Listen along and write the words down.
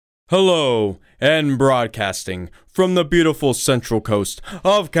Hello, and broadcasting from the beautiful Central Coast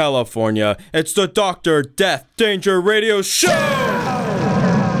of California, it's the Dr. Death Danger Radio Show!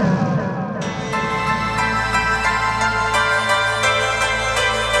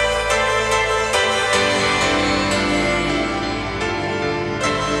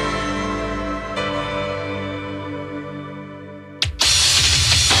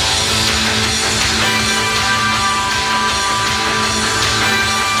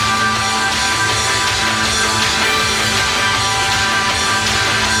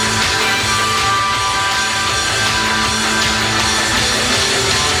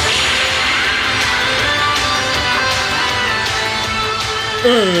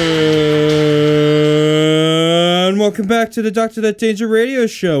 And welcome back to the Dr. Death Danger Radio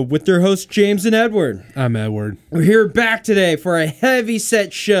Show with their hosts James and Edward. I'm Edward. We're here back today for a heavy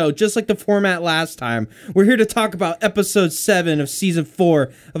set show, just like the format last time. We're here to talk about episode 7 of season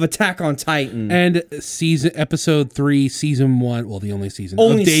 4 of Attack on Titan. And episode 3, season 1, well, the only season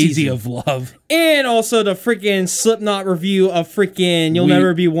of Dasiy of Love. And also the freaking Slipknot review of freaking You'll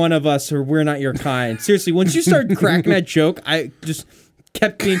Never Be One of Us or We're Not Your Kind. Seriously, once you start cracking that joke, I just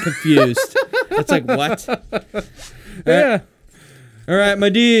kept being confused. It's like, what? Yeah. All right, my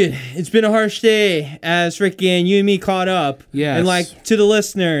dude. It's been a harsh day as freaking you and me caught up. Yes. And like to the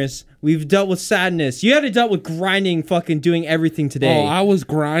listeners, we've dealt with sadness. You had to deal with grinding, fucking doing everything today. Oh, I was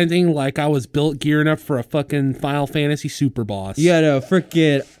grinding like I was built gearing up for a fucking Final Fantasy super boss. You had to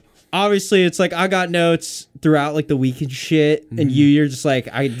freaking. Obviously, it's like I got notes throughout like the week and shit, and you're just like,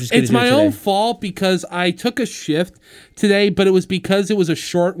 I just. It's my own fault because I took a shift today, but it was because it was a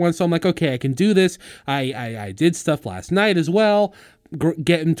short one. So I'm like, okay, I can do this. I did stuff last night as well,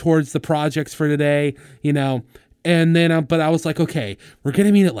 getting towards the projects for today, you know. And then, but I was like, okay, we're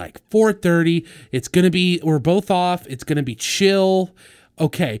gonna meet at like 4:30. It's gonna be, we're both off. It's gonna be chill.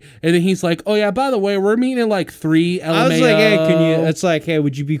 Okay, and then he's like, "Oh yeah, by the way, we're meeting at like 3 LMAO." I was like, "Hey, can you?" It's like, "Hey,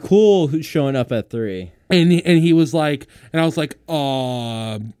 would you be cool showing up at 3?" And he was like, and I was like,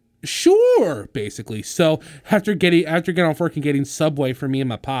 sure, basically. So after getting off work and getting Subway for me and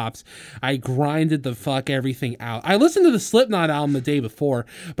my pops, I grinded the fuck everything out. I listened to the Slipknot album the day before,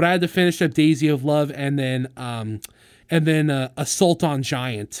 but I had to finish up Dasiy of Love and then Assault on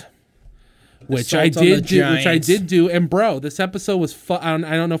Giant. Which I did do, and bro, this episode was I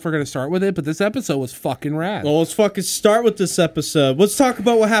don't know if we're gonna start with it, but this episode was fucking rad. Well, let's fucking start with this episode. Let's talk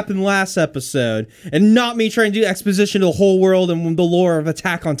about what happened last episode, and not me trying to do exposition of the whole world and the lore of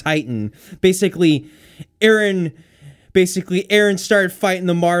Attack on Titan. Basically, Eren started fighting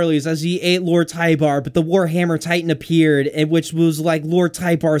the Marleys as he ate Lord Tybar, but the Warhammer Titan appeared, which was like Lord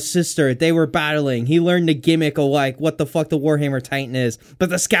Tybar's sister. They were battling. He learned the gimmick of like what the fuck the Warhammer Titan is, but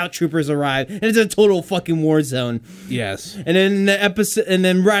the scout troopers arrived, and it's a total fucking war zone. Yes. And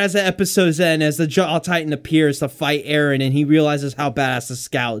then right as the episode's end, as the Jaw Titan appears to fight Eren, and he realizes how badass the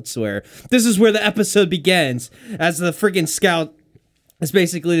scouts were. This is where the episode begins, as the freaking scout is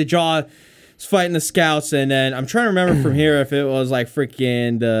basically the Jaw fighting the scouts, and then I'm trying to remember from here if it was like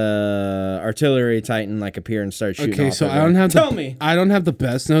freaking the artillery titan like appear and start shooting. Okay, off so everyone. I don't have the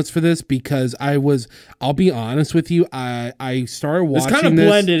best notes for this because I'll be honest with you, I started watching this. It's kind of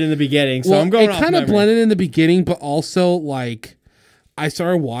blended in the beginning, so I'm going off memory. It kind of blended in the beginning, but also like I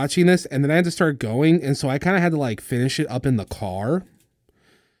started watching this and then I had to start going, and so I kind of had to like finish it up in the car.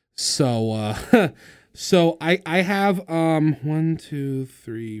 So so I have 1, 2,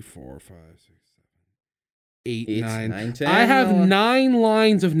 3, 4, 5, 6, 7, 8, 9. 10. I have 9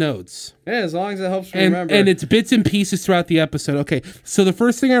 lines of notes. Yeah, as long as it helps me remember. And it's bits and pieces throughout the episode. Okay, so the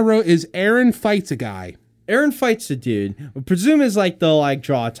first thing I wrote is Eren fights a guy. Eren fights a dude. I presume is like the like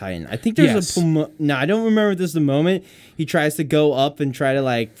Jaw Titan. I think there's no, I don't remember this the moment he tries to go up and try to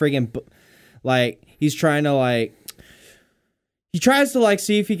like friggin' like he's trying to like he tries to like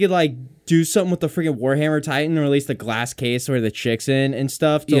see if he could like do something with the freaking Warhammer Titan, or at least the glass case where the chick's in and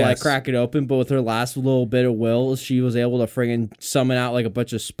stuff to like crack it open. But with her last little bit of will, she was able to friggin' summon out like a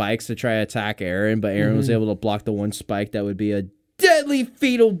bunch of spikes to try to attack Eren. But Eren was able to block the one spike that would be a deadly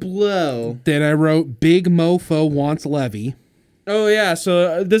fatal blow. Then I wrote Big Mofo wants Levy. Oh yeah,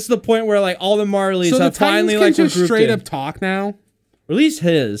 so this is the point where like all the Marleys have finally like just straight up talk now. Or at least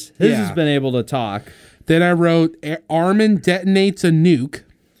his has been able to talk. Then I wrote Armin detonates a nuke.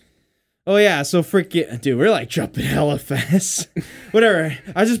 Oh yeah, so freaking dude, we're like jumping hella fast. Whatever.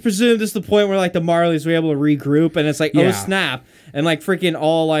 I just presume this is the point where like the Marleys were able to regroup, and it's like, oh snap, and like freaking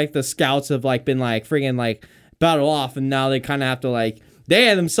all like the scouts have like been like freaking like battle off, and now they kind of have to like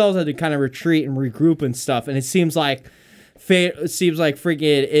they themselves had to kind of retreat and regroup and stuff, and it seems like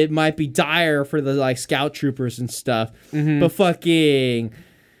freaking it might be dire for the like scout troopers and stuff, but fucking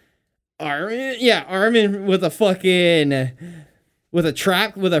Armin with a freaking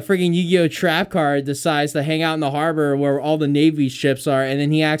Yu-Gi-Oh trap card decides to hang out in the harbor where all the Navy ships are, and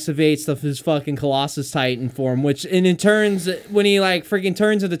then he activates his fucking Colossus Titan form, which and in turns when he like freaking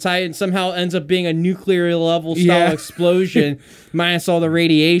turns into Titan somehow ends up being a nuclear level style explosion minus all the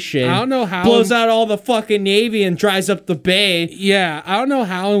radiation. I don't know how blows out all the fucking Navy and dries up the bay. Yeah, I don't know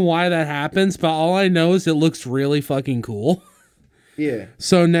how and why that happens, but all I know is it looks really fucking cool. Yeah.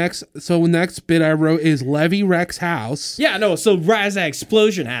 So next bit I wrote is Levy wrecks house. Yeah, no, so as that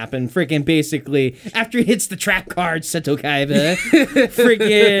explosion happened, freaking basically, after he hits the trap card, Seto Kaiba,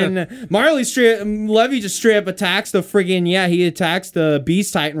 freaking Levy just straight up attacks he attacks the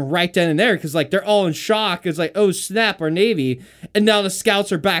Beast Titan right then and there, because, like, they're all in shock. It's like, oh, snap, our Navy. And now the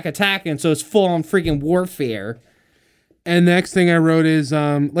scouts are back attacking, so it's full-on freaking warfare. And next thing I wrote is,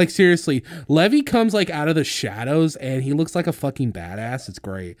 like, seriously, Levy comes, like, out of the shadows, and he looks like a fucking badass. It's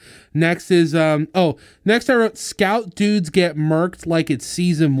great. Next is, next I wrote, Scout dudes get murked like it's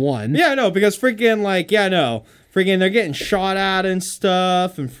season 1. Yeah, no, because freaking, like, freaking they're getting shot at and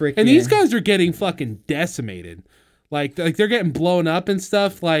stuff, and freaking... And these guys are getting fucking decimated. Like they're getting blown up and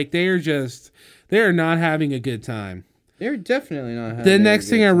stuff. Like, they're not having a good time. They're definitely not having a good time. The next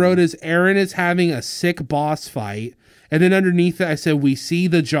thing I wrote is, Eren is having a sick boss fight. And then underneath it, I said, we see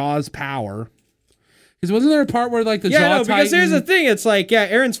the Jaw's power. Because wasn't there a part where, like, the Jaw Titan... Yeah, because here's the thing. It's like,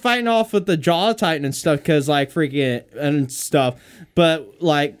 Eren's fighting off with the Jaw Titan and stuff, because, like, freaking... and stuff. But,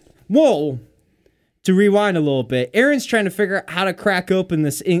 like, whoa. To rewind a little bit, Eren's trying to figure out how to crack open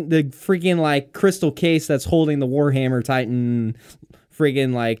the freaking, like, crystal case that's holding the Warhammer Titan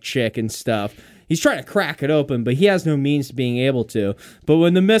freaking, like, chick and stuff. He's trying to crack it open, but he has no means to being able to. But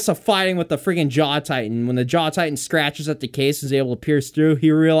when the midst of fighting with the freaking Jaw Titan, when the Jaw Titan scratches at the case and is able to pierce through,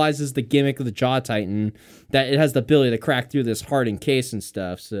 he realizes the gimmick of the Jaw Titan, that it has the ability to crack through this hardened case and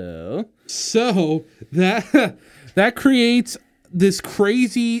stuff. So that creates this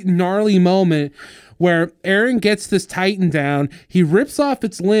crazy, gnarly moment where Eren gets this Titan down, he rips off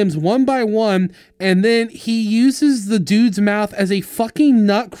its limbs one by one, and then he uses the dude's mouth as a fucking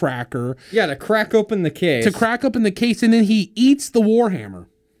nutcracker. Yeah, to crack open the case. And then he eats the Warhammer.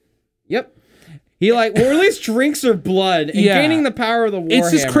 Yep. He, like, or at least drinks her blood and gaining the power of the Warhammer. It's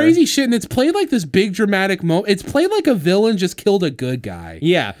this crazy shit, and it's played like this big dramatic moment. It's played like a villain just killed a good guy.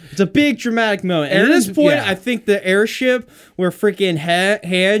 Yeah, it's a big dramatic moment. And at this point, I think the airship where freaking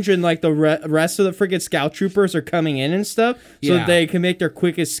Hange and, like, the rest of the freaking scout troopers are coming in and stuff, so that they can make their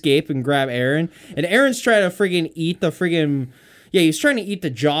quick escape and grab Eren. And Eren's trying to freaking eat the freaking... Yeah, he's trying to eat the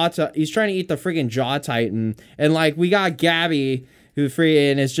freaking Jaw Titan. And, like, we got Gabby... who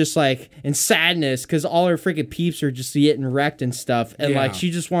freaking is just like in sadness because all her freaking peeps are just getting wrecked and stuff, and like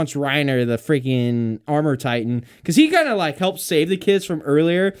she just wants Reiner, the freaking armor titan, because he kind of like helped save the kids from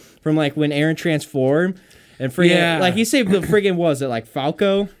earlier, from like when Eren transformed, and freaking like he saved the freaking was it like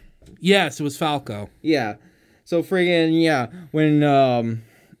Falco? Yes, it was Falco. Yeah, so freaking when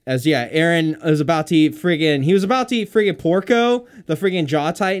Eren was about to eat friggin' Porco, the friggin'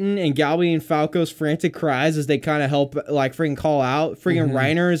 Jaw Titan, and Galbi and Falco's frantic cries as they kind of help, like, friggin' call out. Friggin'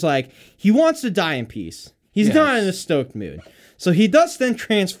 Reiner is like, he wants to die in peace. He's not in a stoked mood. So he thus then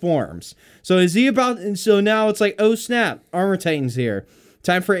transforms. So now it's like, oh snap, Armor Titan's here.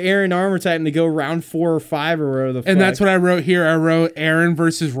 Time for Eren Armor Titan to go round 4 or 5 or whatever the fuck. And that's what I wrote here. I wrote Eren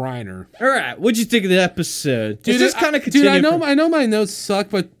versus Reiner. All right, what'd you think of the episode? Dude, I know my notes suck,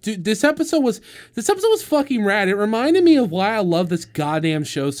 but dude, this episode was fucking rad. It reminded me of why I love this goddamn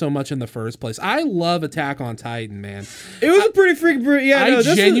show so much in the first place. I love Attack on Titan, man. It was a pretty freaking I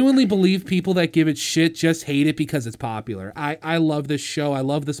genuinely believe people that give it shit just hate it because it's popular. I love this show. I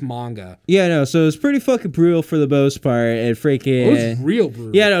love this manga. Yeah, no, so it was pretty fucking brutal for the most part, and freaking... It was real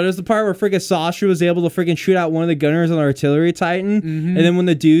brutal. Yeah, no, there's the part where freaking Sasha was able to freaking shoot out one of the gunners on the artillery titan, and then when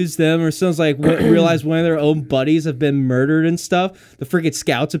the dudes, realize one of their own buddies have been murdered and stuff, the freaking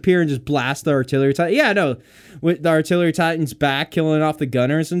scouts appear and just blast the artillery titan. Yeah, no, with the artillery titan's back, killing off the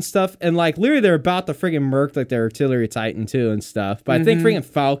gunners and stuff, and like literally they're about to freaking murk like their artillery titan too and stuff. But I think freaking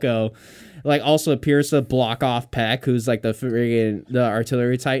Falco like also appears to block off Peck, who's like the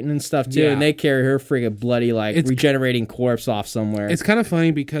artillery titan and stuff too, and they carry her freaking bloody regenerating corpse off somewhere. It's kind of funny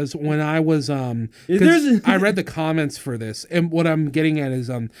because when I was I read the comments for this, and what I'm getting at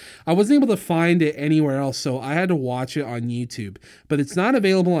is I wasn't able to find it anywhere else, so I had to watch it on YouTube. But it's not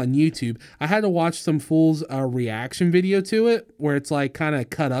available on YouTube. I had to watch some fool's reaction video to it where it's like kind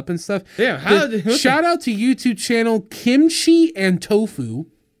of cut up and stuff. Yeah, shout out to YouTube channel Kimchi and Tofu.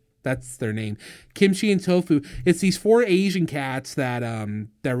 That's their name. Kimchi and Tofu. It's these 4 Asian cats that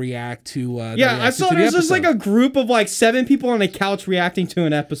react to. I saw there's just like a group of like 7 people on a couch reacting to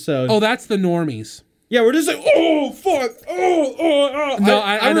an episode. Oh, that's the normies. Yeah, we're just like, oh fuck, oh. No,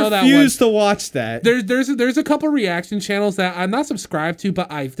 I know that one. I refuse to watch that. There's a couple reaction channels that I'm not subscribed to, but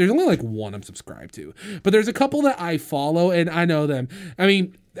there's only like one I'm subscribed to. But there's a couple that I follow and I know them. I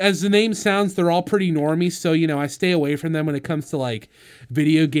mean, as the name sounds, they're all pretty normie, so I stay away from them when it comes to like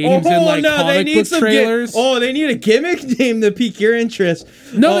video games and like comic book trailers. They need a gimmick name to pique your interest.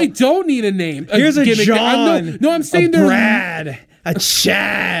 No, they don't need a name. Here's a gimmick. John. I'm saying they're Brad. A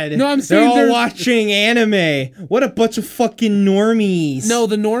Chad. No, I'm saying they're all watching anime. What a bunch of fucking normies. No,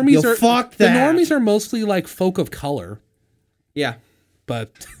 the normies are fuck that. The normies are mostly like folk of color. Yeah,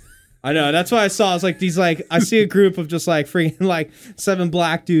 but I know that's why I saw. It's like these like I see a group of just like freaking like 7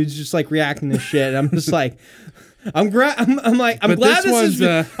 black dudes just like reacting to shit. And I'm just like. I'm glad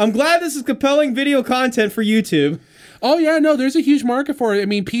this is compelling video content for YouTube. Oh yeah, no, there's a huge market for it. I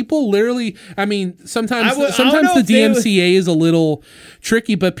mean, people literally. I mean, sometimes the DMCA is a little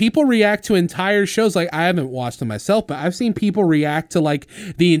tricky, but people react to entire shows. Like I haven't watched them myself, but I've seen people react to like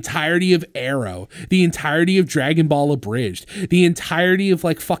the entirety of Arrow, the entirety of Dragon Ball Abridged, the entirety of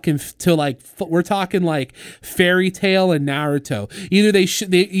like fucking to like we're talking like Fairy Tail and Naruto.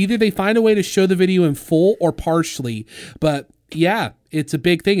 Either they find a way to show the video in full or partially, but. Yeah, it's a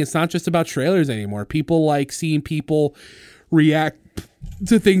big thing. It's not just about trailers anymore. People like seeing people react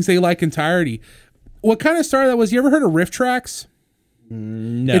to things they like entirety. What kind of started that was, you ever heard of Riff Tracks?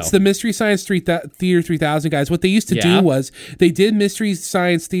 No. It's the Mystery Science Theater 3000 guys. What they used to do was they did Mystery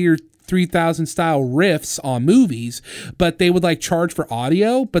Science Theater 3000 style riffs on movies, but they would like charge for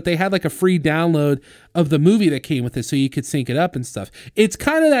audio, but they had like a free download of the movie that came with it so you could sync it up and stuff. It's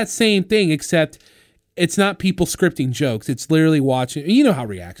kind of that same thing, except it's not people scripting jokes. It's literally watching. You know how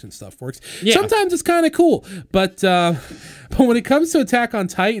reaction stuff works. Yeah. Sometimes it's kind of cool. But when it comes to Attack on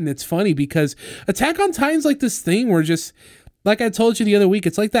Titan, it's funny because Attack on Titan's like this thing where just, like I told you the other week,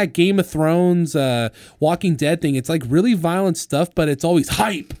 it's like that Game of Thrones, Walking Dead thing. It's like really violent stuff, but it's always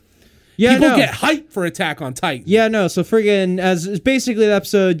hype. Yeah, people get hyped for Attack on Titan. Yeah, no. So friggin' as basically the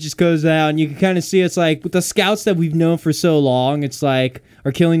episode just goes down, you can kind of see it's like with the scouts that we've known for so long. It's like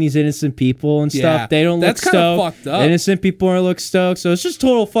are killing these innocent people and stuff. Yeah, they don't look stoked. Fucked up. Innocent people don't look stoked. So it's just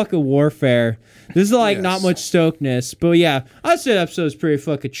total fucking warfare. This is like not much stokedness, but yeah, I'd say that episode's pretty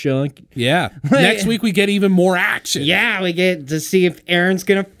fucking chilling. Yeah. Next week we get even more action. Yeah, we get to see if Aaron's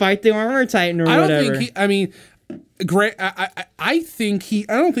gonna fight the armor titan or whatever. Great. I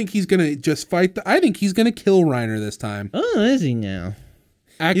don't think he's gonna just fight. I think he's gonna kill Reiner this time. Oh, is he now?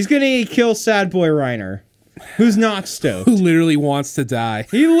 He's gonna kill Sad Boy Reiner, who's not stoked, who literally wants to die.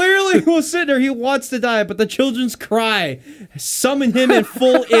 He literally will sit there. He wants to die, but the children's cry summon him in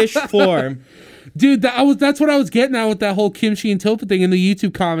full-ish form. Dude, that's what I was getting at with that whole Kimchi and Tofu thing in the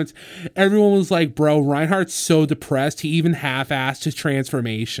YouTube comments. Everyone was like, "Bro, Reinhardt's so depressed. He even half-assed his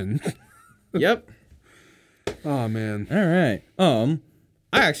transformation." Yep. Oh man. All right.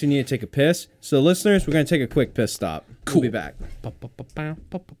 I actually need to take a piss. So listeners, we're going to take a quick piss stop. Cool. We'll be back.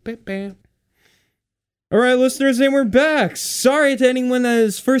 All right, listeners, and we're back. Sorry to anyone that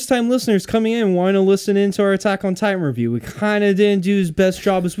is first-time listeners coming in and wanting to listen into our Attack on Titan review. We kind of didn't do as best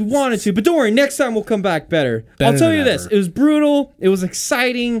job as we wanted to, but don't worry, next time we'll come back better. I'll tell you this, it was brutal, it was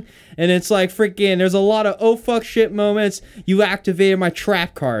exciting, and it's like freaking, there's a lot of oh fuck shit moments. You activated my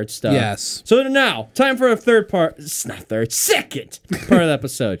trap card stuff. Yes. So now, time for a second part of the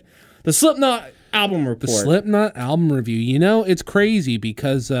episode. The Slipknot album report. The Slipknot album review. You know, it's crazy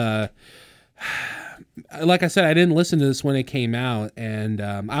because... like I said, I didn't listen to this when it came out, and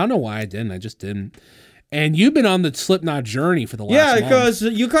I don't know why I didn't. I just didn't. And you've been on the Slipknot journey for the last month. Because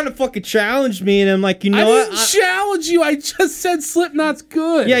you kind of fucking challenged me, and I'm like, you know what? I didn't challenge you. I just said Slipknot's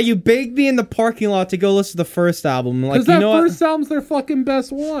good. Yeah, you begged me in the parking lot to go listen to the first album. Because that first album's their fucking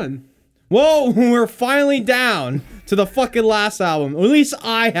best one. Whoa, we're finally down to the fucking last album. At least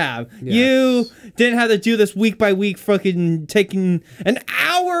I have. Yes. You didn't have to do this week by week, fucking taking an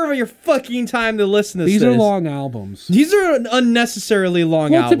hour of your fucking time to listen to this. These are long albums. These are unnecessarily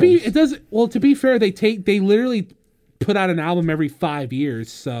long albums. To be fair, they literally put out an album every 5 years,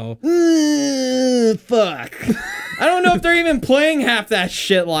 so fuck. I don't know if they're even playing half that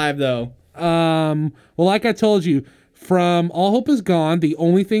shit live though. Well, like I told you, from All Hope Is Gone, the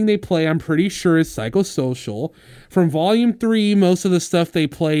only thing they play, I'm pretty sure, is Psychosocial. From Volume 3, most of the stuff they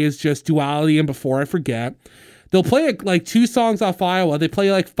play is just Duality and Before I Forget. They'll play like 2 songs off Iowa. They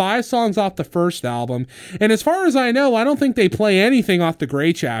play like 5 songs off the first album. And as far as I know, I don't think they play anything off the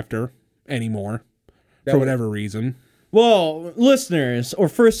Gray Chapter anymore, for whatever reason. Well, listeners or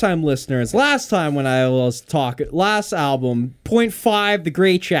first-time listeners, last time when I was talking, last album, point 5, The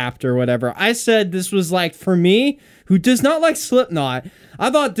Great Chapter, whatever, I said this was like, for me, who does not like Slipknot, I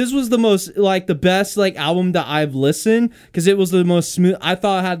thought this was the most, like, the best, like, album that I've listened, because it was the most smooth. I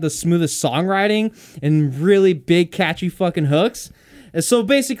thought it had the smoothest songwriting and really big, catchy fucking hooks. And so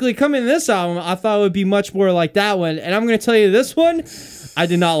basically, coming to this album, I thought it would be much more like that one. And I'm going to tell you, this one, I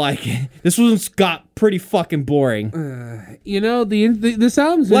did not like it. This one's got pretty fucking boring. This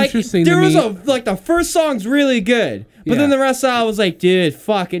album's like, interesting there to me. was the first song's really good. But then the rest of the album was like, dude,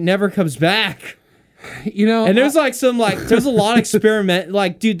 fuck, it never comes back. And there's there's a lot of experiment.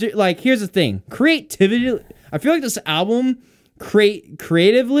 Like, dude, like, here's the thing. Creativity, I feel like this album,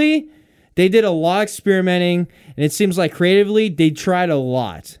 creatively, they did a lot of experimenting, and it seems like creatively they tried a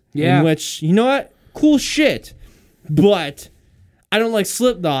lot. Yeah. In which, you know what? Cool shit. But I don't like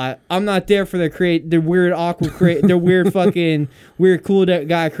Slipknot. I'm not there for their weird, awkward, their weird fucking, weird, cool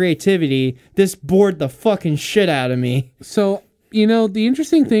guy creativity. This bored the fucking shit out of me. So, the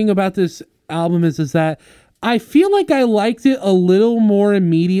interesting thing about this album is that I feel like I liked it a little more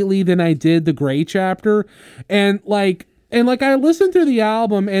immediately than I did The Great Chapter. And I listened through the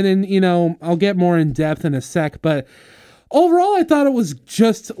album, and then, I'll get more in depth in a sec, but overall, I thought it was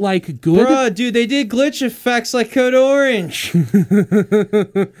just, good. Bruh, dude, they did glitch effects like Code Orange.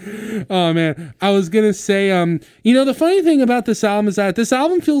 Oh, man. I was going to say, the funny thing about this album is that this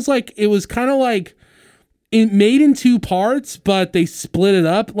album feels like it was kind of made in 2 parts, but they split it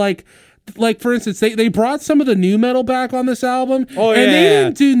up. Like for instance, they brought some of the nu metal back on this album. Oh, yeah. And they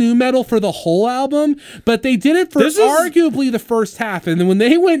didn't do nu metal for the whole album, but they did it for arguably the first half. And then when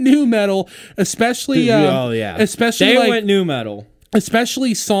they went nu metal, especially they went nu metal.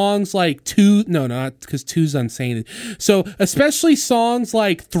 Especially songs like not because 2's Unsainted. So especially songs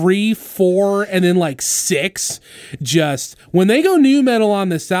like 3, 4, and then 6. Just when they go nu metal on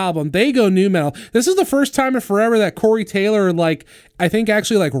this album, they go nu metal. This is the first time in forever that Corey Taylor I think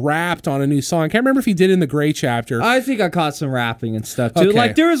actually rapped on a new song. I can't remember if he did in The Great Chapter. I think I caught some rapping and stuff too.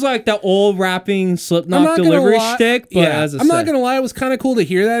 Okay. There was that old rapping Slipknot delivery shtick. But I'm not gonna lie, it was kind of cool to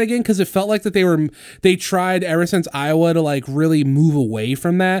hear that again because it felt like that they tried ever since Iowa to really move away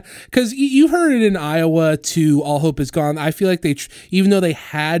from that. Because you heard it in Iowa to All Hope Is Gone. I feel like even though they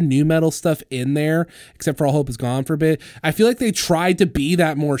had nu metal stuff in there, except for All Hope Is Gone for a bit, I feel like they tried to be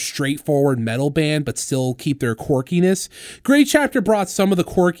that more straightforward metal band but still keep their quirkiness. Great Chapter brought some of the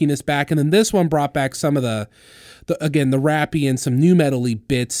quirkiness back, and then this one brought back some of the rappy and some nu metal-y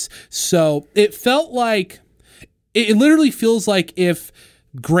bits. So it felt like it literally feels like if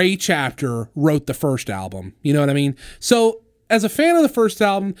Great Chapter wrote the first album. You know what I mean? So as a fan of the first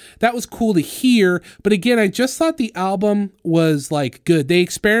album, that was cool to hear. But again, I just thought the album was good. They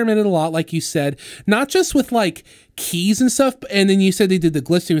experimented a lot, like you said, not just with keys and stuff, and then you said they did the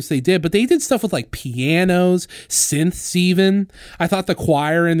glitchiness they did, but they did stuff with pianos, synths even. I thought the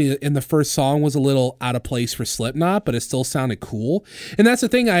choir in the first song was a little out of place for Slipknot, but it still sounded cool. And that's the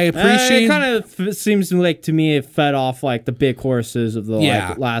thing I appreciate. It kind of seems like to me it fed off the big choruses of the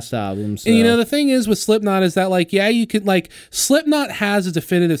last album. So. And the thing is with Slipknot is that you could Slipknot has a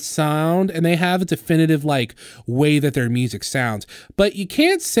definitive sound and they have a definitive way that their music sounds, but you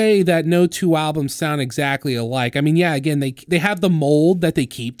can't say that no 2 albums sound exactly alike. I mean, yeah, again, they have the mold that they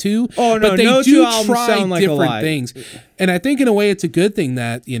keep to, but they do try different things. And I think in a way it's a good thing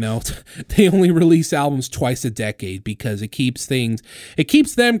that, they only release albums twice a decade because it keeps them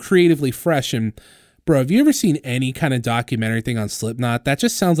creatively fresh. And bro, have you ever seen any kind of documentary thing on Slipknot? That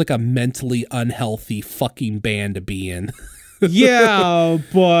just sounds like a mentally unhealthy fucking band to be in. Yeah,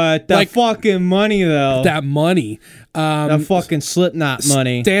 but that fucking money though. That money. That fucking Slipknot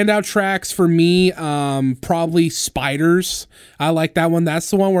money. Standout tracks for me, probably Spiders. I like that one. That's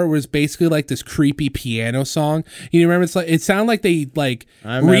the one where it was basically this creepy piano song. You remember? It sounded like they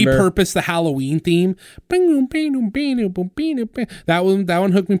repurposed the Halloween theme. That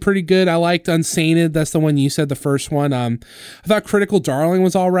one hooked me pretty good. I liked Unsainted. That's the one you said, the first one. I thought Critical Darling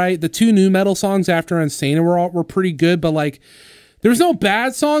was all right. The 2 nu metal songs after Unsainted were pretty good, but there was no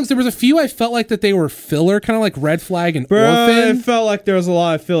bad songs. There was a few I felt like that they were filler, kind of like Red Flag and Orphan. It felt like there was a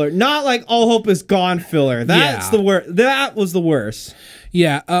lot of filler. Not like All Hope Is Gone filler. That's the worst. That was the worst.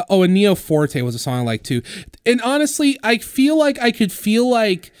 Yeah. And Neo Forte was a song I liked too. And honestly, I feel like I could feel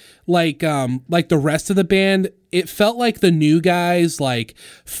like the rest of the band. It felt like the new guys,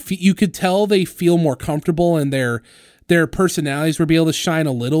 you could tell they feel more comfortable and their personalities would be able to shine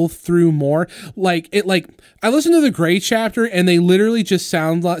a little through more. I listened to The Great Chapter and they literally just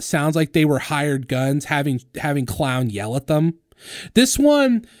sounds like they were hired guns having Clown yell at them. This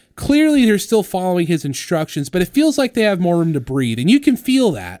one, clearly they're still following his instructions, but it feels like they have more room to breathe, and you can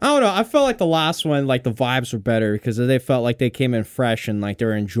feel that. I don't know. I felt like the last one, like the vibes were better because they felt like they came in fresh and like they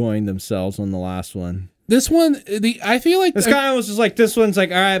were enjoying themselves on the last one. This one, I feel like this guy was just like, this one's like,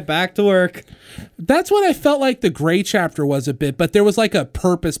 all right, back to work. That's what I felt like the Gray chapter was a bit, but there was like a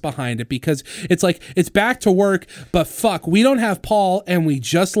purpose behind it because it's like, it's back to work, but fuck, we don't have Paul and we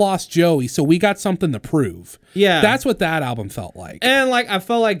just lost Joey, so we got something to prove. Yeah. That's what that album felt like. And like, I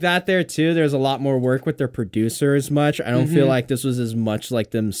felt like that there too. There's a lot more work with their producer as much. I don't feel like this was as much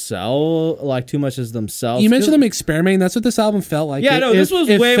like themselves, like too much as themselves. You mentioned them experimenting. That's what this album felt like. Yeah, this was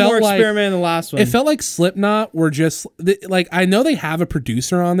way more experimenting than the last one. It felt like Slipknot were just, like, I know they have a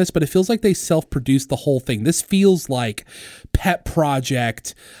producer on this, but it feels like they self-produced the whole thing. This feels like pet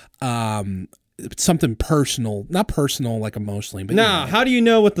project, something personal, not personal like emotionally, but now, how do you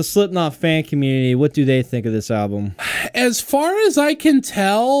know what the Slipknot fan community, what do they think of this album? As far as I can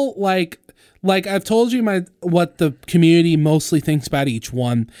tell, like I've told you what the community mostly thinks about each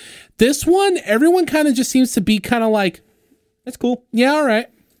one. This one, everyone kind of just seems to be kind of like, it's cool. Yeah, all right.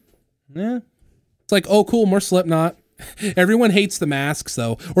 Yeah. It's like, oh, cool, more Slipknot. Everyone hates the masks,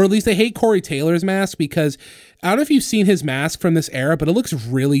 though. Or at least they hate Corey Taylor's mask because I don't know if you've seen his mask from this era, but it looks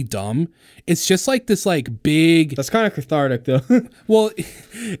really dumb. It's just like this like big... That's kind of cathartic, though. Well,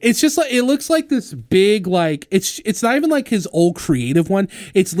 it's just like... It looks like this big like... It's not even like his old creative one.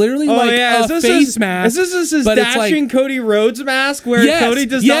 It's literally a face mask. Is this his dashing like, Cody Rhodes mask where Cody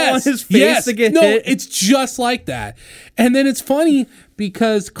does not want his face to get hit? No, it's just like that. And then it's funny...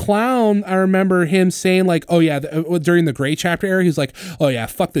 Because Clown, I remember him saying like, oh yeah, during the Gray chapter era, he was like, oh yeah,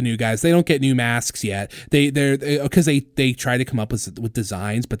 fuck the new guys. They don't get new masks yet. Because they try to come up with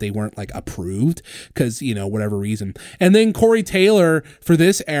designs, but they weren't like approved because, you know, whatever reason. And then Corey Taylor for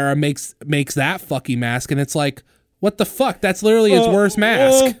this era makes that fucking mask. And it's like, what the fuck? That's literally his worst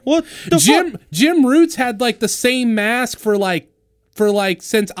mask. What the fuck? Jim Roots had like the same mask for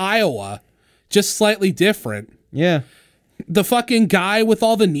since Iowa, just slightly different. Yeah. The fucking guy with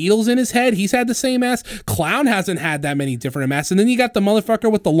all the needles in his head, he's had the same mask. Clown hasn't had that many different masks. And then you got the motherfucker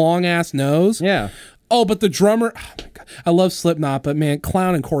with the long ass nose. Yeah. Oh, but the drummer, oh my God. I love Slipknot, but man,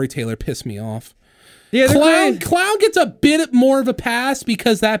 Clown and Corey Taylor piss me off. Yeah, Clown gets a bit more of a pass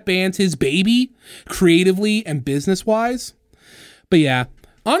because that band's his baby, creatively and business wise. But yeah.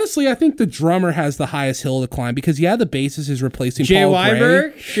 Honestly, I think the drummer has the highest hill to climb because, yeah, the bassist is replacing Jay Paul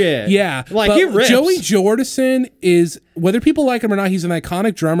Weiberg? Gray. Shit. Yeah. Like, he rips. Joey Jordison is, whether people like him or not, he's an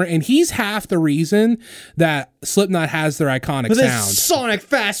iconic drummer, and he's half the reason that Slipknot has their iconic sound. Sonic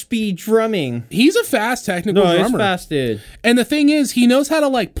fast speed drumming. He's a fast technical drummer. He's fast, dude. And the thing is, he knows how to,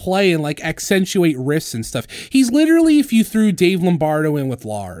 like, play and, like, accentuate riffs and stuff. He's literally if you threw Dave Lombardo in with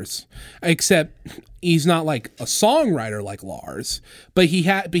Lars, except... He's not like a songwriter like Lars, but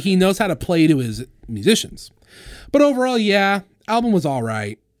he knows how to play to his musicians. But overall, yeah, album was all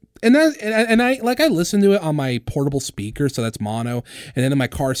right. And I listened to it on my portable speaker, so that's mono, and then in my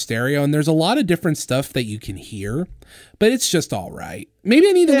car stereo, and there's a lot of different stuff that you can hear, but it's just all right. Maybe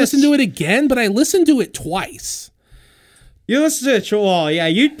I need to listen to it again, but I listened to it twice. You listen to it, well, yeah,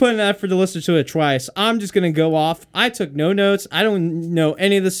 you'd put an effort to listen to it twice. I'm just going to go off. I took no notes. I don't know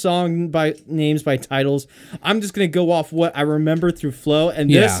any of the song by names by titles. I'm just going to go off what I remember through flow, and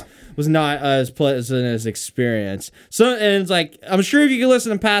this was not as pleasant as experience. So, and it's like, I'm sure if you can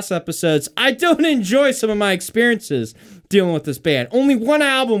listen to past episodes, I don't enjoy some of my experiences dealing with this band. Only one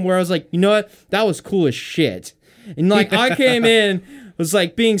album where I was like, you know what? That was cool as shit. And like, I came in, was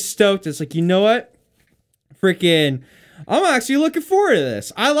like being stoked. It's like, you know what? Freaking... I'm actually looking forward to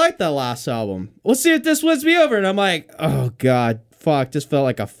this. I like that last album. We'll see if this wins me over. And I'm like, oh, God, fuck. This felt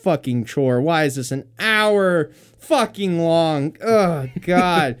like a fucking chore. Why is this an hour fucking long? Oh,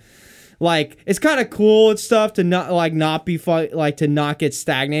 God. Like, it's kind of cool and stuff to not be like to not get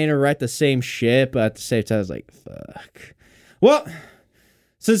stagnated or write the same shit. But at the same time, I was like, fuck. Well,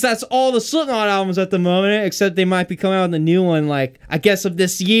 since that's all the Slipknot albums at the moment, except they might be coming out with a new one, like, I guess of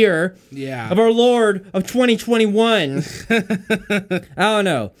this year. Yeah. Of our Lord of 2021. I don't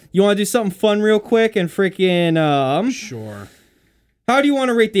know. You want to do something fun real quick and freaking, Sure. How do you want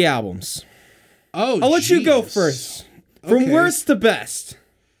to rate the albums? Oh, I'll let you go first. From worst to best.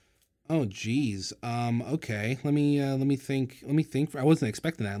 Oh, geez. Okay. Let me think. I wasn't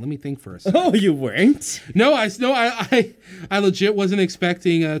expecting that. Let me think first. Oh, you weren't? No, I legit wasn't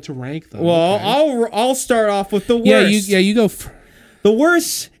expecting to rank them. Well, okay. I'll start off with the worst. Yeah, you go. The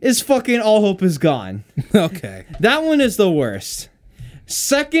worst is fucking All Hope Is Gone. Okay. That one is the worst.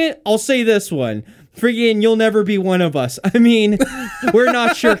 Second, I'll say this one. Friggin' You'll Never Be One of Us. I mean, We're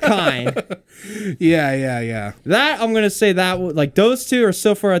Not Your Kind. Yeah. That, I'm going to say that, like, those two are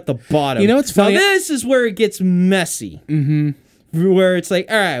so far at the bottom. You know what's funny? Now, this is where it gets messy. Mm-hmm. Where it's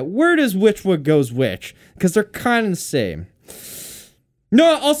like, all right, where does which one goes which? Because they're kind of the same.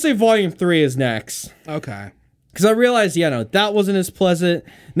 No, I'll say Volume 3 is next. Okay. Because I realized, no, that wasn't as pleasant.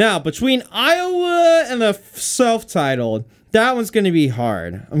 Now, between Iowa and the self-titled, that one's going to be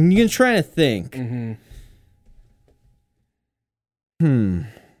hard. I'm going to try to think.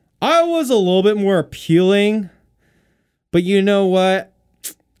 Iowa's a little bit more appealing. But you know what?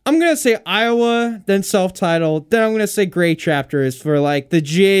 I'm going to say Iowa, then self-titled. Then I'm going to say Gray Chapters for, like, the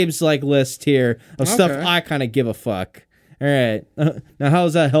James, like, list here of stuff I kind of give a fuck. All right. Now, how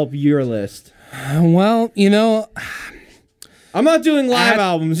does that help your list? Well, you know, I'm not doing live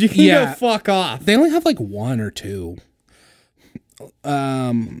albums. You can go fuck off. They only have, like, 1 or 2.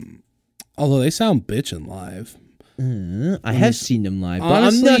 Although they sound bitchin' live. I have seen them live,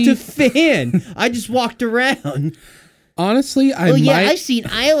 honestly, but I'm not a fan. I just walked around. Honestly, I've seen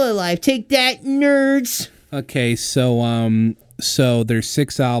Iowa live. Take that, nerds. Okay, so there's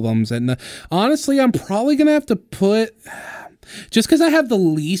 6 albums, and honestly, I'm probably gonna have to put, just because I have the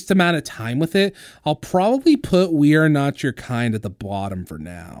least amount of time with it, I'll probably put We Are Not Your Kind at the bottom for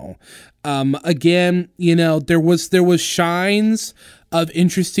now. Again, you know, there was shines of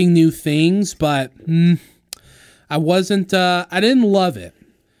interesting new things, but I didn't love it.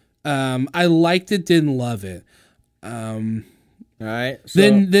 I liked it, didn't love it. All right. So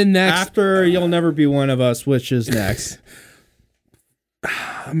then next, after You'll Never Be One of Us, which is next?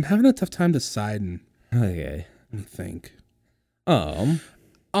 I'm having a tough time deciding. Okay. Let me think.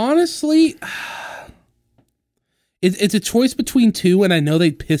 Honestly, it's a choice between 2, and I know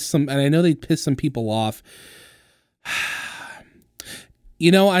they'd piss some people off.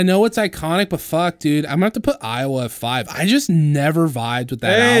 You know, I know it's iconic, but fuck, dude, I'm gonna have to put Iowa at 5. I just never vibed with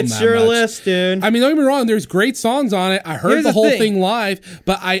that album. It's your list, dude. I mean, don't get me wrong, there's great songs on it. I heard the whole thing live,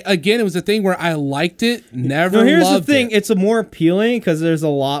 but it was a thing where I liked it, never loved it. Here's the thing, it's a more appealing because there's a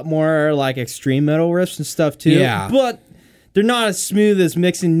lot more like extreme metal riffs and stuff too. Yeah. But they're not as smooth as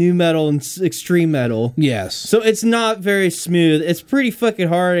mixing new metal and extreme metal. Yes. So it's not very smooth. It's pretty fucking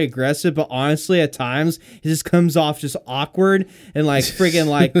hard and aggressive, but honestly, at times, it just comes off just awkward and like friggin'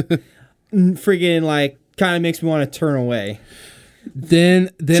 like kind of makes me want to turn away. Then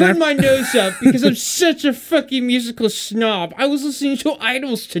turn my nose up because I'm such a fucking musical snob. I was listening to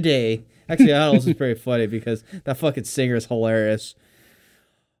Idols today. Actually, Idols is pretty funny because that fucking singer is hilarious.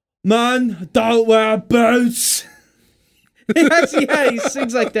 Man, don't wear boots. Actually, he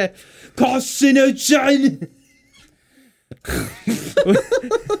sings like that. Carcinogen.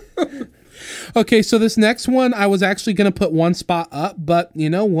 Okay, so this next one, I was actually going to put 1 spot up, but you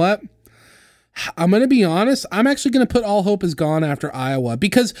know what? I'm going to be honest. I'm actually going to put All Hope Is Gone after Iowa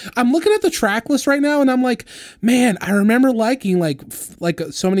because I'm looking at the track list right now and I'm like, man, I remember liking like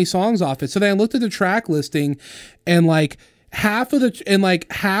so many songs off it. So then I looked at the track listing and like half of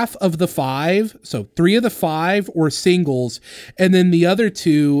the 5, so 3 of the 5 were singles, and then the other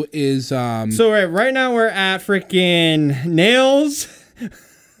 2 is So right now we're at freaking Nails.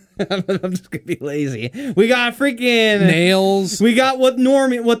 I'm just gonna be lazy. We got freaking Nails. We got what the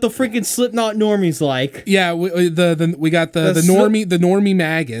freaking Slipknot normies like. Yeah, we got the normie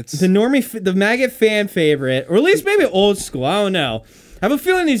maggots. The maggot fan favorite, or at least maybe old school. I don't know. I have a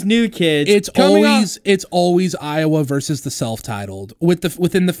feeling these new kids. It's always Iowa versus the self-titled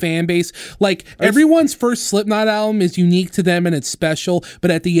within the fan base. Like everyone's first Slipknot album is unique to them and it's special,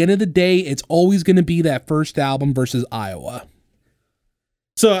 but at the end of the day, it's always going to be that first album versus Iowa.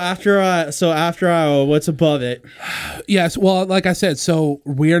 So after Iowa, what's above it? Yes, well, like I said, so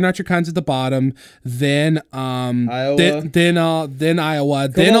We Are Not Your Kinds at the bottom, then Iowa, then Iowa,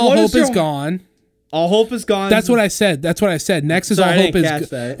 then All Hope Is Gone. All Hope Is Gone. That's what I said. Next is All Hope Is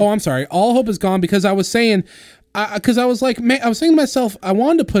Gone. Oh, I'm sorry. All Hope Is Gone because I was saying, because I was like, man, I was saying to myself, I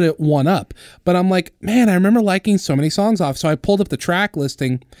wanted to put it 1 up, but I'm like, man, I remember liking so many songs off. So I pulled up the track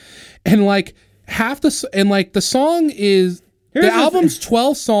listing, and like the song is. The album's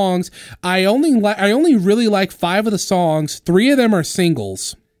 12 songs. I only really like 5 of the songs. 3 of them are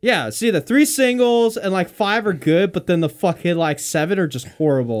singles. Yeah, see, the 3 singles and like 5 are good, but then the fucking like 7 are just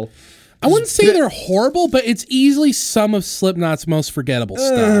horrible. I wouldn't say they're horrible, but it's easily some of Slipknot's most forgettable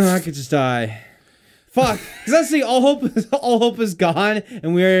stuff. I could just die. Fuck, because that's the All Hope Is Gone,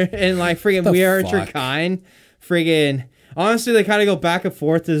 and We Are Your Kind. Friggin'. Honestly, they kind of go back and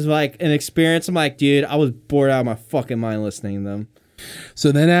forth as like an experience. I'm like, dude, I was bored out of my fucking mind listening to them.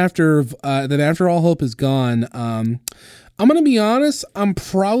 So then after All Hope Is Gone, I'm going to be honest. I'm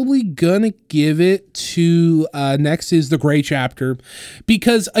probably going to give it to next is The Gray Chapter,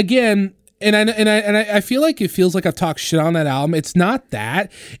 because again, and I feel like it feels like I've talked shit on that album. It's not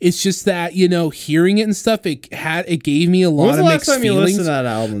that. It's just that, you know, hearing it and stuff, it gave me a lot of mixed feelings. When was the last time you listened to that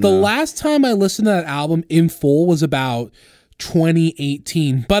album? The last time I listened to that album in full was about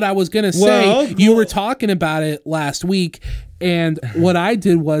 2018. But I was going to say, you were talking about it last week, and what I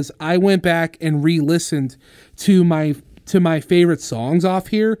did was I went back and re-listened to my favorite songs off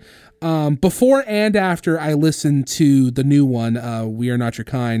here. Before and after I listened to the new one, We Are Not Your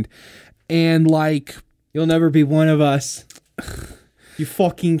Kind. And like, you'll never be one of us. You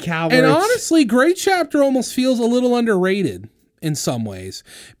fucking cowards. And honestly, Great Chapter almost feels a little underrated in some ways,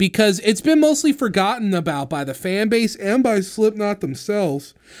 because it's been mostly forgotten about by the fan base and by Slipknot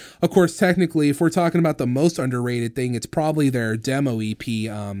themselves. Of course, technically, if we're talking about the most underrated thing, it's probably their demo EP,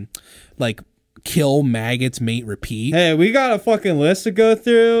 like Kill, Maggots, Mate, Repeat. Hey, we got a fucking list to go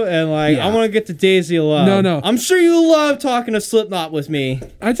through, and like, I want to get to Dasiy Love. No. I'm sure you love talking to Slipknot with me.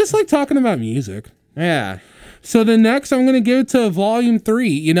 I just like talking about music. Yeah. So the next, I'm going to give it to Volume 3.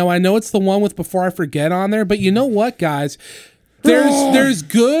 You know, I know it's the one with Before I Forget on there, but you know what, guys? There's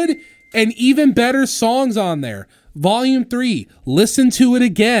good and even better songs on there. Volume 3, listen to it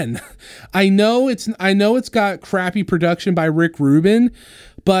again. I know it's got crappy production by Rick Rubin,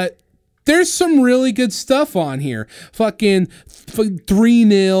 but there's some really good stuff on here. Fucking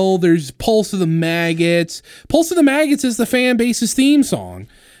 3-0. There's Pulse of the Maggots. Pulse of the Maggots is the fan base's theme song.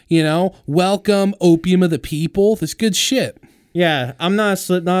 You know, Welcome, Opium of the People. That's good shit. Yeah, I'm not a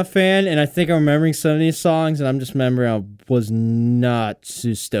Slipknot fan, and I think I'm remembering some of these songs, and I'm just remembering I was not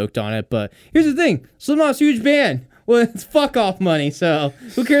too stoked on it. But here's the thing: Slipknot's a huge band. Well, it's fuck off money, so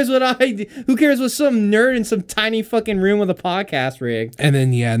who cares what who cares what some nerd in some tiny fucking room with a podcast rig? And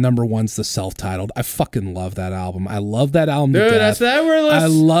then, yeah, number one's the self-titled. I fucking love that album. I love that album to death. That's that word. I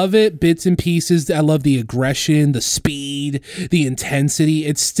love it, bits and pieces. I love the aggression, the speed, the intensity.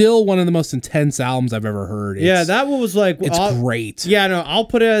 It's still one of the most intense albums I've ever heard. That one was like... It's great. Yeah, no, I'll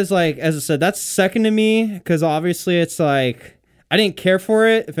put it as like, as I said, that's second to me, because obviously it's like... I didn't care for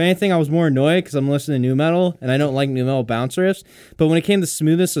it. If anything, I was more annoyed because I'm listening to nu metal and I don't like nu metal bounce riffs. But when it came to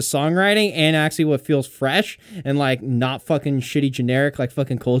smoothness of songwriting and actually what feels fresh and like not fucking shitty generic like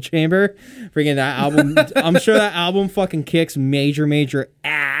fucking Cold Chamber, freaking that album, I'm sure that album fucking kicks major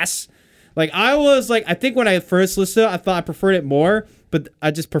ass. Like I think when I first listened to it, I thought I preferred it more, but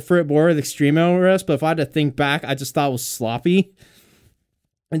I just prefer it more with extreme metal riffs. But if I had to think back, I just thought it was sloppy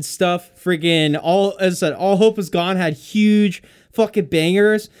and stuff. Friggin' as I said, All Hope Is Gone had huge fucking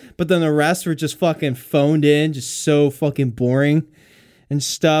bangers, but then the rest were just fucking phoned in, just so fucking boring and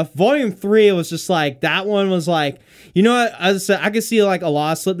stuff. Volume 3, it was just like, that one was like, you know what, as I said, I could see like a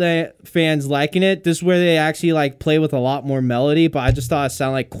lot of Slipknot fans liking it. This is where they actually like play with a lot more melody, but I just thought it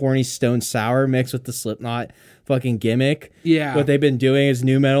sounded like corny Stone Sour mixed with the Slipknot fucking gimmick. Yeah. What they've been doing is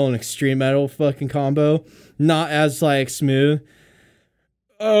nu metal and extreme metal fucking combo. Not as like smooth.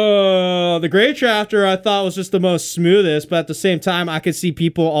 The Great Chapter I thought was just the most smoothest, but at the same time I could see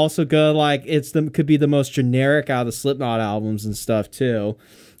people also go like could be the most generic out of the Slipknot albums and stuff too.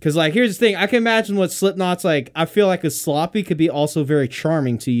 Because like here's the thing, I can imagine what Slipknot's like, I feel like is sloppy could be also very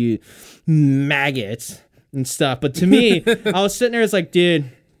charming to you maggots and stuff. But to me, I was sitting there, it's like,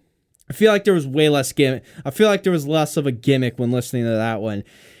 dude, I feel like there was way less gimmick. I feel like there was less of a gimmick when listening to that one.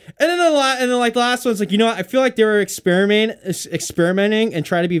 And then the last one's like, you know what? I feel like they were experimenting and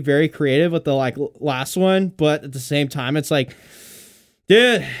trying to be very creative with the like last one, but at the same time, it's like,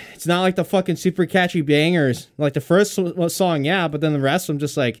 dude, it's not like the fucking super catchy bangers. Like the first song, yeah, but then the rest, I'm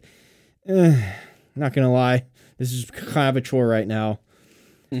just like, not gonna lie, this is kind of a chore right now.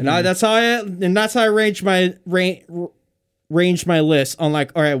 Mm-hmm. And that's how I ranged my list on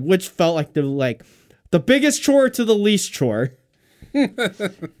like, all right, which felt like the biggest chore to the least chore. And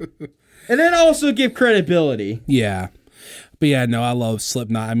then also give credibility. Yeah. But yeah, no, I love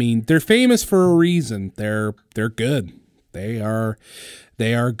Slipknot. I mean, they're famous for a reason. They're good. They are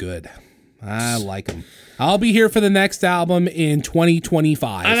good. I like them. I'll be here for the next album in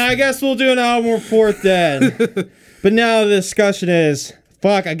 2025. And I guess we'll do an album report then. But now the discussion is,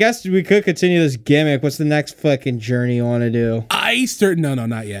 fuck, I guess we could continue this gimmick. What's the next fucking journey you want to do? No,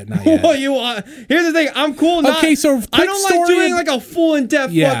 not yet. What you want? Here's the thing. I'm cool. Okay, so I don't like doing like a full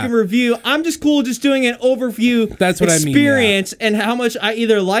in-depth fucking review. I'm just cool just doing an overview. That's what experience and how much I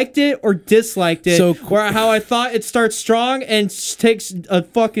either liked it or disliked it, or how I thought it starts strong and takes a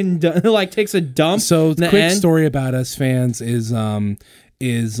fucking takes a dump. So the quick story about us fans is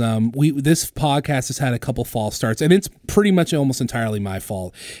this podcast has had a couple false starts, and it's pretty much almost entirely my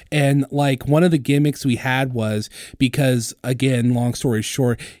fault. And like one of the gimmicks we had was because, again, long story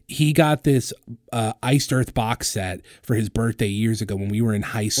short, he got this Iced Earth box set for his birthday years ago when we were in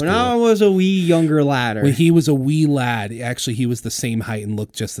high school. When I was a wee younger lad. When he was a wee lad, actually he was the same height and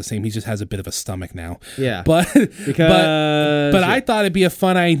looked just the same. He just has a bit of a stomach now. Yeah, but I thought it'd be a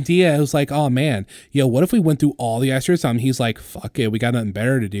fun idea. It was like, oh man, what if we went through all the Iced Earth albums? He's like, fuck it, we got nothing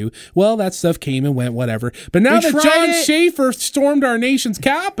better to do. Well, that stuff came and went, whatever. But now that John Schaefer stormed our nation's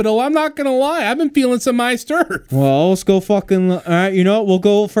capital, I'm not gonna lie, I've been feeling some Iced Earth. Well, let's go fucking. All right, you know what? We'll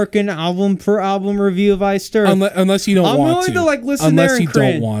go fucking album per album review of Iced Earth. Unless you don't want to. I'm willing to like listen unless there and you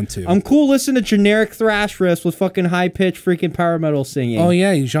cringe. Don't want to. I'm cool listening to generic thrash riffs with fucking high pitched freaking power metal singing. Oh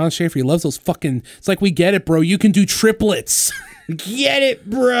yeah, John Schaefer, he loves those fucking. It's like, we get it, bro. You can do triplets. Get it,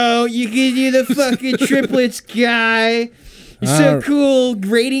 bro. You can do the fucking triplets, guy. You're so cool,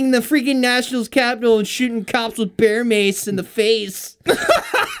 raiding the freaking Nationals Capitol and shooting cops with bear mace in the face.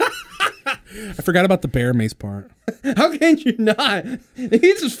 I forgot about the bear mace part. How can you not?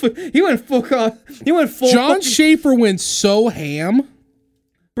 He went full. John Schaefer went so ham.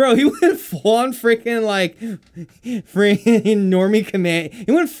 Bro, he went full on freaking like freaking normie command.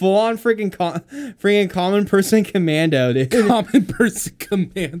 He went full on freaking common person commando, dude. Common person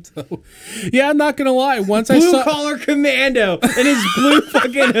commando. Yeah, I'm not gonna lie. Once blue collar commando in his blue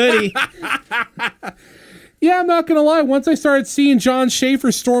fucking hoodie. Yeah, I'm not gonna lie. Once I started seeing John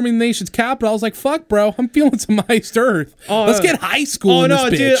Schaefer storming the nation's capital, I was like, "Fuck, bro, I'm feeling some Iced Earth. Let's get high school." Oh in no,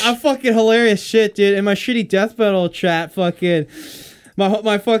 this bitch. Dude, I'm fucking hilarious shit, dude. In my shitty death metal chat, fucking.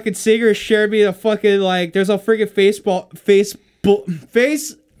 My fucking singer shared me the fucking like. There's a freaking Facebook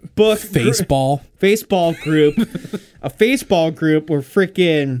group, a Facebook group where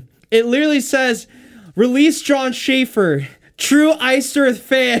freaking it literally says, "Release John Schaefer, True Iced Earth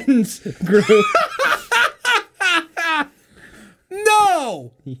Fans Group."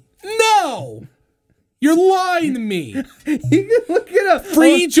 No, you're lying to me. You can look it up.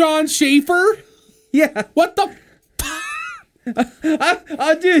 Free John Schaefer? Yeah. What the?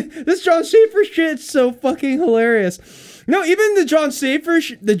 Dude, this John Schaefer shit's so fucking hilarious. No, even the John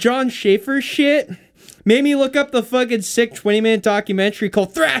Schaefer shit made me look up the fucking sick 20-minute documentary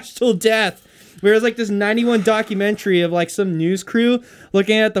called Thrash Till Death, where it was like this 91 documentary of like some news crew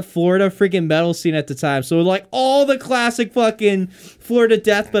looking at the Florida freaking metal scene at the time. So like all the classic fucking Florida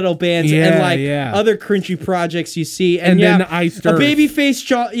death metal bands and like other cringy projects you see. And then Iced Earth. You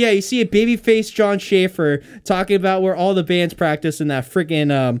see a babyface John Schaefer talking about where all the bands practice in that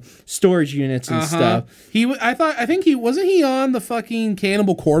freaking storage units and stuff. I think he wasn't he on the fucking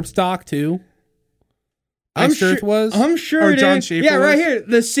Cannibal Corpse doc too? I'm sure it was. I'm sure or it John is. Schaefer yeah, right was? here.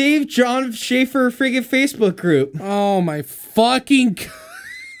 The Save John Schaefer friggin' Facebook group. Oh my fucking!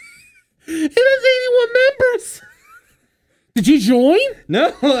 It has 81 members. Did you join?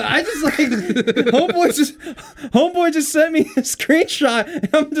 No, I just like homeboy just sent me a screenshot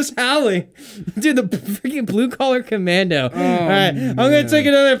and I'm just howling. Dude, the freaking blue collar commando. Oh, all right, I'm gonna take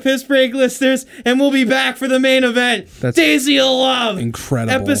another piss break, listeners, and we'll be back for the main event. That's Daisy of Love.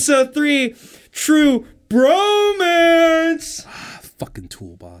 Incredible. Episode 3, True Bromance. Fucking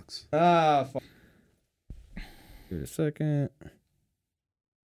toolbox. Fuck. Give it a second.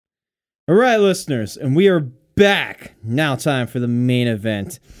 All right, listeners, and we are back. Now time for the main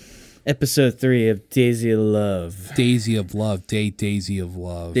event. Episode 3 of Daisy of Love. Daisy of Love. Daisy of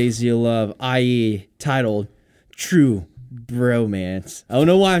Love. Daisy of Love, i.e. titled True Bromance. I don't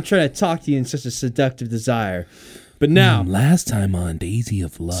know why I'm trying to talk to you in such a seductive desire. But now... last time on Daisy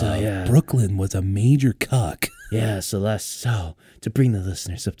of Love, Brooklyn was a major cuck. Yeah, so to bring the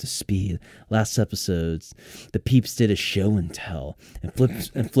listeners up to speed, last episodes, the peeps did a show and tell, and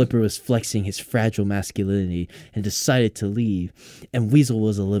Flipper was flexing his fragile masculinity and decided to leave, and Weasel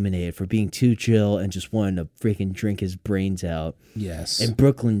was eliminated for being too chill and just wanting to freaking drink his brains out. Yes. And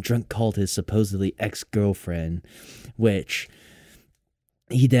Brooklyn drunk called his supposedly ex-girlfriend, which...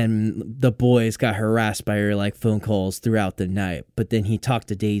 the boys got harassed by her like phone calls throughout the night, but then he talked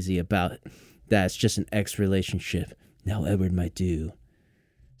to Daisy about that it's just an ex relationship. Now Edward might do.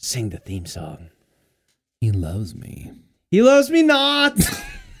 Sing the theme song. He loves me. He loves me not.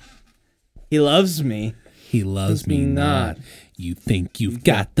 He loves me. He loves me not. You think you've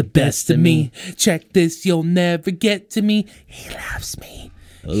got the best of me. Check this, you'll never get to me. He loves me.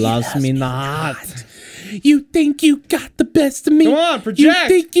 Loves me not. You think you got the best of me. Come on, project. You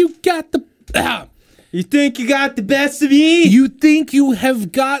think you got the... You think you got the best of me? You think you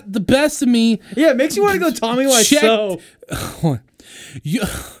have got the best of me. Yeah, it makes you want to go Tommy Wiseau.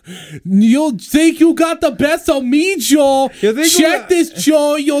 You'll think you got the best of me, Joe. Check this,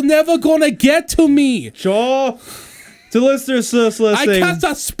 Joe. You're never gonna get to me. Joe. To listeners listening. I cast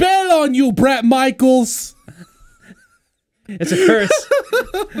a spell on you, Brett Michaels. It's a curse.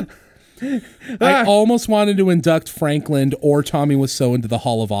 I almost wanted to induct Franklin or Tommy Wiseau into the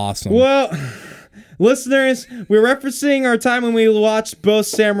Hall of Awesome. Well, listeners, we're referencing our time when we watched both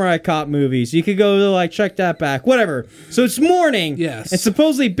Samurai Cop movies. You could go to, like, check that back. Whatever. So it's morning. Yes. And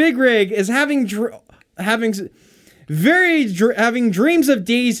supposedly Big Rig is having dreams of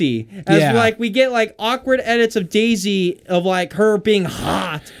Dasiy. As, like, we get, like, awkward edits of Dasiy of, like, her being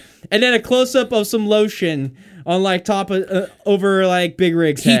hot. And then a close-up of some lotion on, like, top of, over, like, Big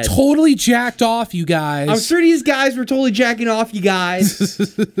Rig's head. He totally jacked off, you guys. I'm sure these guys were totally jacking off, you guys.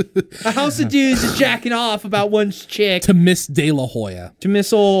 A house of dudes is jacking off about one chick. To Miss De La Hoya. To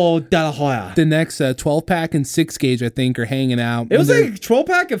Miss old De La Hoya. The next 12-pack and 6-gauge, I think, are hanging out. It was like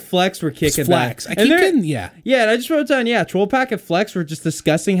 12-pack and Flex were kicking Flex. back. I keep getting, yeah. Yeah, and I just wrote down, 12-pack and Flex were just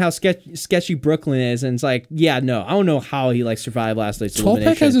discussing how sketchy Brooklyn is, and it's like, yeah, no, I don't know how he, like, survived last night's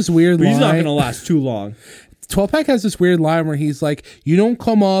elimination. 12-pack has this weird line. He's not going to last too long. 12-pack has this weird line where he's like, you don't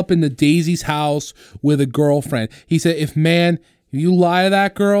come up into Daisy's house with a girlfriend. He said, if you lie to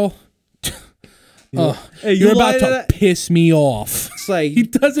that girl, you're about to piss me off. It's like, he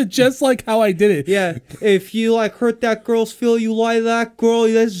does it just like how I did it. Yeah, if you, like, hurt that girl's feelings, you lie to that girl,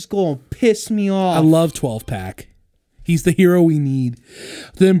 that's just going to piss me off. I love 12-pack. He's the hero we need.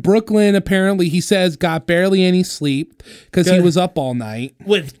 Then Brooklyn, apparently, he says, got barely any sleep because he was up all night.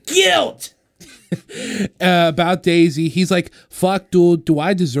 With guilt! About Daisyy, he's like, fuck, dude, do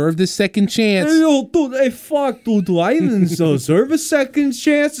I deserve this second chance? Hey, fuck, dude, do I even deserve a second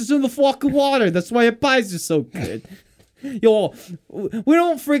chance? It's in the fucking water. That's why it pies is so good. Yo, we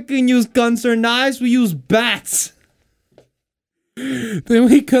don't freaking use guns or knives, we use bats. Then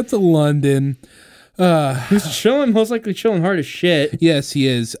we cut to London. He's chilling, most likely chilling hard as shit. Yes, he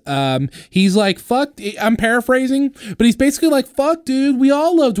is. He's like, fuck, I'm paraphrasing, but he's basically like, fuck, dude, we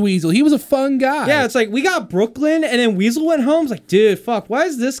all loved Weasel. He was a fun guy. Yeah, it's like, we got Brooklyn, and then Weasel went home. It's like, dude, fuck, why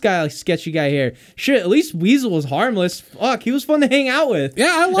is this guy, like, sketchy guy here? Shit, at least Weasel was harmless. Fuck, he was fun to hang out with.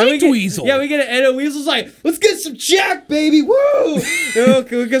 Yeah, I liked Weasel. Yeah, we get an edit. Weasel's like, let's get some Jack, baby, woo! Yo,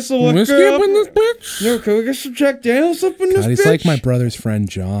 can we get some whiskey up in this bitch? Yo, can we get some Jack Daniels up in this bitch? He's like my brother's friend,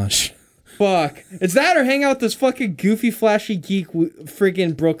 Josh. Fuck. It's that or hang out with this fucking goofy, flashy geek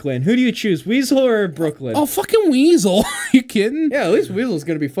freaking Brooklyn. Who do you choose, Weasel or Brooklyn? Oh, fucking Weasel. You kidding? Yeah, at least Weasel's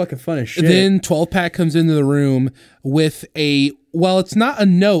gonna be fucking fun as shit. Then 12-pack comes into the room with it's not a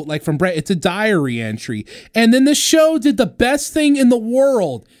note like from Brett, it's a diary entry. And then the show did the best thing in the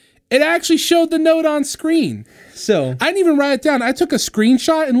world. It actually showed the note on screen. So I didn't even write it down. I took a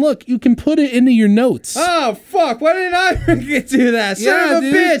screenshot and look, you can put it into your notes. Oh, fuck. Why didn't I do that? Son of a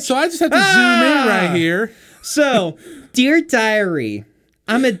bitch. So I just have to zoom in right here. So, dear diary,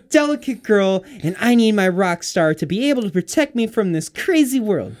 I'm a delicate girl and I need my rock star to be able to protect me from this crazy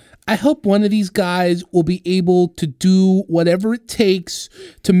world. I hope one of these guys will be able to do whatever it takes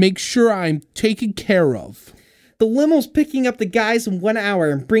to make sure I'm taken care of. The limo's picking up the guys in 1 hour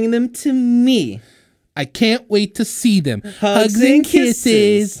and bringing them to me. I can't wait to see them. Hugs and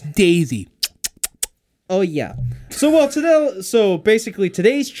kisses. Daisyy. Oh yeah. So basically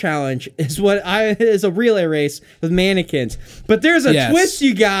today's challenge is is a relay race with mannequins. But there's a twist,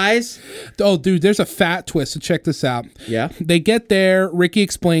 you guys. Oh, dude, there's a fat twist. So check this out. Yeah. They get there. Ricky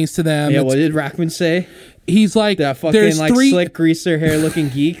explains to them. Yeah. What did Rackman say? He's like, that fucking like slick greaser hair looking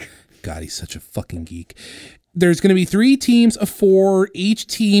geek. God, he's such a fucking geek. There's going to be 3 teams of 4. Each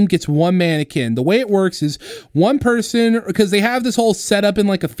team gets 1 mannequin. The way it works is one person, because they have this whole setup in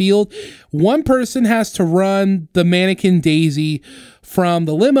like a field, one person has to run the mannequin Daisyy from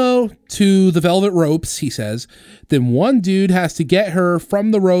the limo to the velvet ropes, he says. Then one dude has to get her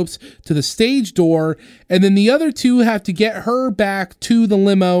from the ropes to the stage door, and then the other 2 have to get her back to the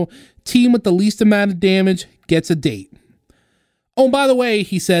limo. Team with the least amount of damage gets a date. Oh, and by the way,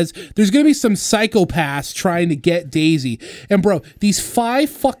 he says, there's going to be some psychopaths trying to get Daisyy. And bro, these 5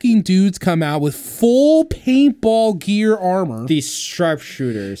 fucking dudes come out with full paintball gear armor. These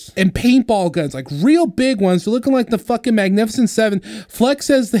sharpshooters. And paintball guns, like real big ones. They're looking like the fucking Magnificent Seven. Flex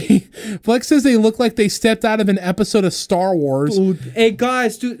says they look like they stepped out of an episode of Star Wars. Dude, hey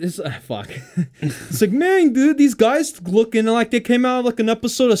guys, dude, fuck. It's like, man, dude, these guys looking like they came out of like an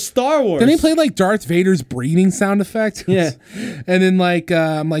episode of Star Wars. Then they played like Darth Vader's breathing sound effect. Yeah. And then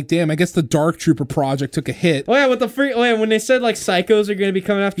I'm like, damn, I guess the Dark Trooper project took a hit. Oh yeah, with the when they said like psychos are gonna be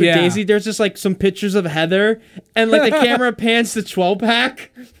coming after Daisyy, there's just like some pictures of Heather, and like the camera pans to 12-pack.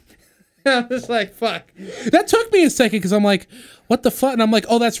 I was like, fuck. That took me a second because I'm like, what the fuck? And I'm like,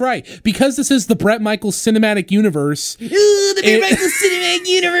 oh, that's right. Because this is the Bret Michaels cinematic universe. Ooh, the Bret Michaels cinematic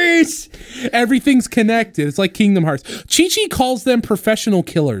universe. Everything's connected. It's like Kingdom Hearts. Chi-Chi calls them professional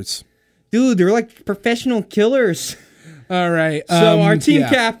killers. Dude, they're like professional killers. All right. So our team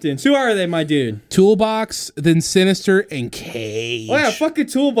captains, who are they, my dude? Toolbox, then Sinister, and Cage. Oh yeah, fucking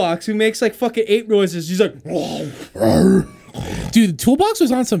Toolbox, who makes like fucking ape noises. He's like, dude, Toolbox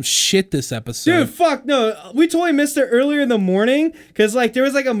was on some shit this episode. Dude, fuck no. We totally missed it earlier in the morning because like there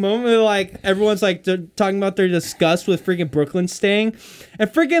was like a moment where like everyone's like talking about their disgust with freaking Brooklyn staying, and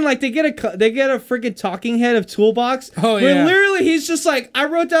freaking like they get a freaking talking head of Toolbox. Oh yeah. Where literally he's just like, I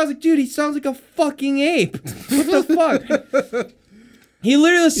wrote down, I was like, dude, he sounds like a fucking ape. What the fuck? He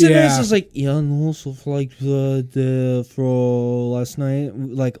literally sitting there and was like, yeah, and also for like for last night,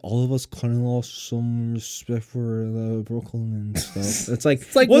 like all of us kind of lost some respect for Brooklyn and stuff. It's like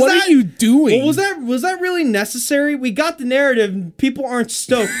what are you doing? Well, was that really necessary? We got the narrative. People aren't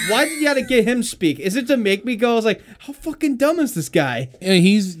stoked. Why did you have to get him speak? Is it to make me go? I was like, how fucking dumb is this guy? Yeah,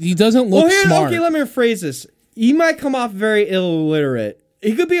 he doesn't look smart. Okay, let me rephrase this. He might come off very illiterate.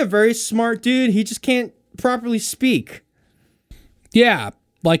 He could be a very smart dude. He just can't properly speak. Yeah,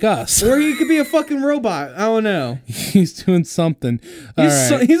 like us. Or he could be a fucking robot. I don't know. He's doing something.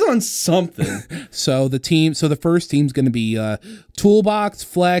 He's on something. So the first team's going to be Toolbox,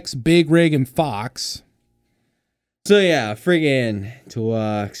 Flex, Big Rig, and Fox. So yeah, friggin'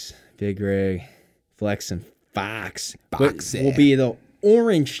 Toolbox, Big Rig, Flex, and Fox will be the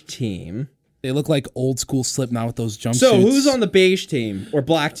orange team. They look like old school Slipknot with those jumpsuits. So who's on the beige team or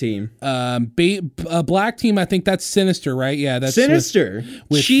black team? Black team, I think that's Sinister, right? Yeah, that's Sinister.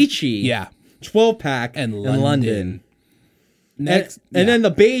 With Chi-Chi. Yeah. 12-pack and London. Next, and then the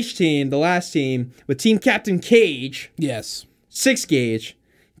beige team, the last team, with team captain Cage. Yes. 6 Gauge,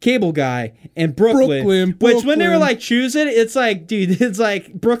 Cable Guy, and Brooklyn. Which when they were like choose it, it's like, dude, it's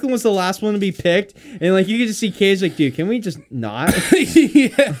like Brooklyn was the last one to be picked, and like you could just see Cage like, dude, can we just not?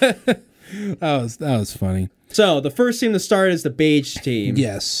 Yeah. That was funny. So the first team to start is the beige team.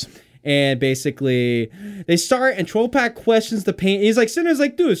 Yes. And basically, they start and 12-pack questions the paint. He's like, Sinner's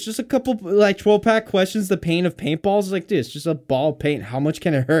like, dude, it's just a couple like 12-pack questions the paint of paintballs. He's like, dude, it's just a ball of paint. How much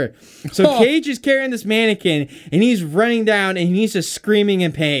can it hurt? So Cage is carrying this mannequin and he's running down and he's just screaming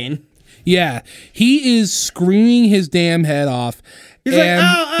in pain. Yeah, he is screaming his damn head off. He's like,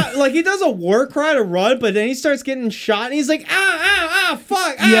 ow, ow. Like he does a war cry to run, but then he starts getting shot and he's like, ow, ow, ow,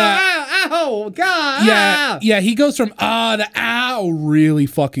 fuck, ow, ow, ow, God. Yeah, yeah, he goes from to ow really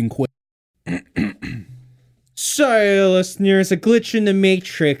fucking quick. Sorry, listeners, a glitch in the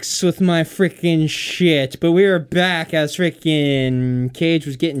Matrix with my freaking shit, but we were back as freaking Cage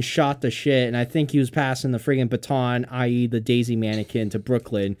was getting shot to shit, and I think he was passing the freaking baton, i.e. the Dasiy mannequin, to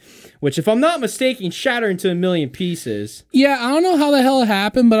Brooklyn, which, if I'm not mistaken, shattered into a million pieces. Yeah, I don't know how the hell it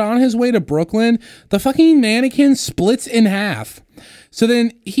happened, but on his way to Brooklyn, the fucking mannequin splits in half. So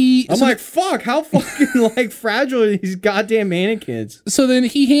then I'm like, fuck, how fucking like fragile are these goddamn mannequins? So then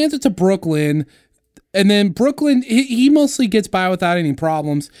he hands it to Brooklyn. And then Brooklyn, he mostly gets by without any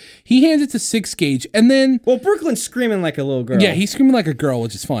problems. He hands it to 6 Gauge, and then... Well, Brooklyn's screaming like a little girl. Yeah, he's screaming like a girl,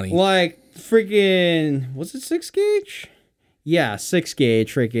 which is funny. Like, freaking... Was it 6 Gauge? Yeah, 6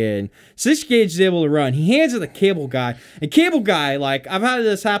 Gauge, freaking... 6 Gauge is able to run. He hands it to Cable Guy. And Cable Guy, like, I've had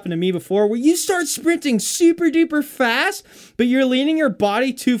this happen to me before, where you start sprinting super duper fast, but you're leaning your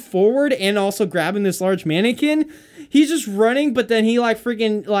body too forward and also grabbing this large mannequin. He's just running, but then he like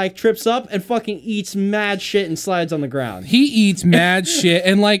freaking like trips up and fucking eats mad shit and slides on the ground. He eats mad shit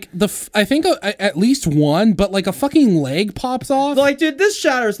and like I think at least one, but like a fucking leg pops off. Like, dude, this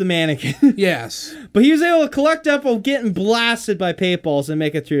shatters the mannequin. Yes. But he was able to collect up while getting blasted by paintballs and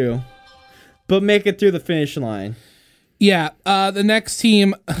make it through. But make it through the finish line. Yeah, the next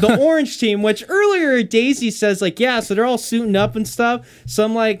team... the orange team, which earlier Dasiy says like, yeah, so they're all suiting up and stuff.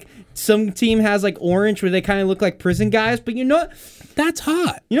 Some team has like orange where they kind of look like prison guys, but you know what? That's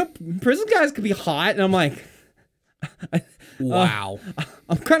hot. You know, prison guys could be hot, and I'm like, wow.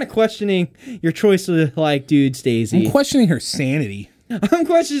 I'm kind of questioning your choice of like dudes, Dasiy. I'm questioning her sanity. I'm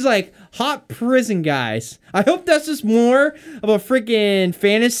questioning like hot prison guys. I hope that's just more of a freaking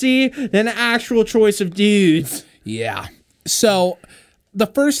fantasy than an actual choice of dudes. Yeah. So the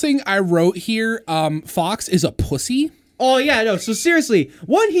first thing I wrote here, Fox is a pussy. Oh, yeah, no. So, seriously,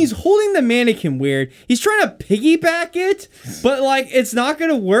 one, he's holding the mannequin weird. He's trying to piggyback it, but, like, it's not going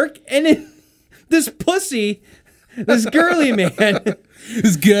to work. And then this pussy, this girly man,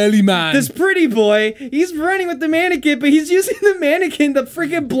 this pretty boy, he's running with the mannequin, but he's using the mannequin to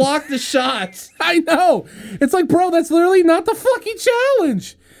freaking block the shots. I know. It's like, bro, that's literally not the fucking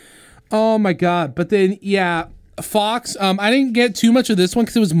challenge. Oh my God. But then, yeah, Fox, I didn't get too much of this one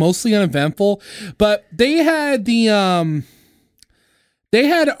because it was mostly uneventful, but they had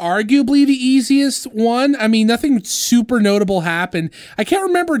arguably the easiest one. I mean, nothing super notable happened. I can't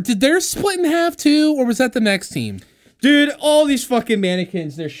remember. Did theirs split in half too, or was that the next team? Dude, all these fucking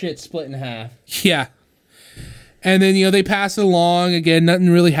mannequins, their shit split in half. Yeah. And then, they pass it along. Again, nothing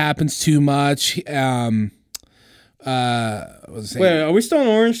really happens too much. Wait, are we still on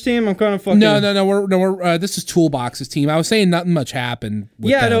Orange team? I'm kind of fucking... No. We're this is Toolbox's team. I was saying nothing much happened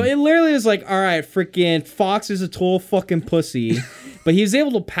with them. No, it literally is like, all right, freaking Fox is a total fucking pussy. But he was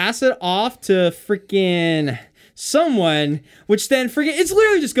able to pass it off to freaking someone, which then freaking, it's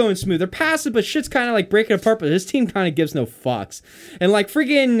literally just going smooth. They're passive, but shit's kind of like breaking apart, but his team kind of gives no fucks. And like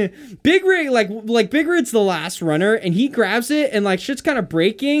freaking Big Rig, like Big Rig's the last runner, and he grabs it, and like shit's kind of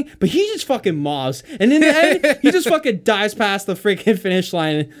breaking, but he just fucking mobs. And in the end, he just fucking dives past the freaking finish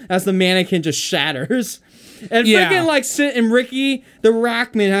line as the mannequin just shatters. And freaking like Sid and Ricky, the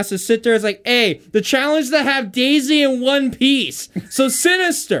Rackman, has to sit there. It's like, hey, the challenge is to have Dasiy in one piece. So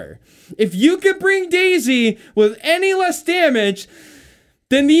Sinister, if you could bring Dasiy with any less damage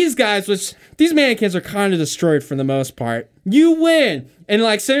than these guys, which these mannequins are kind of destroyed for the most part, you win. And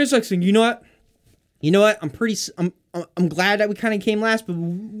like Sinister's like saying, you know what? I'm glad that we kind of came last, but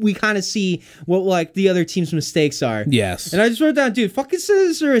we kind of see what like the other team's mistakes are. Yes. And I just wrote down, dude, fucking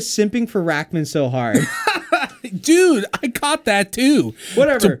Sinister is simping for Rackman so hard. Dude, I caught that too.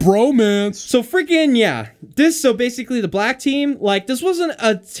 Whatever. It's a bromance. So freaking, so basically the black team, like this wasn't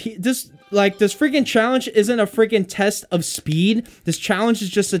this freaking challenge isn't a freaking test of speed. This challenge is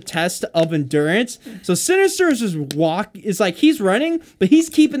just a test of endurance. So Sinister is just it's like he's running, but he's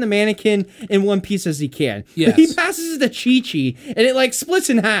keeping the mannequin in one piece as he can. Yes. But he passes it to Chi-Chi, and it like splits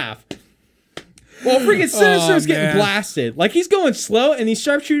in half. Well, freaking Sinister is getting blasted. Like he's going slow, and these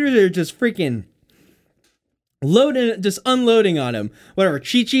sharpshooters are just freaking unloading on him. Whatever.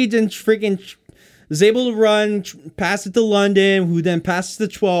 Chi-Chi then freaking is able to run, pass it to London, who then passes the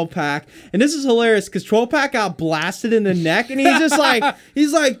 12-pack. And this is hilarious because 12-pack got blasted in the neck, and he's just like,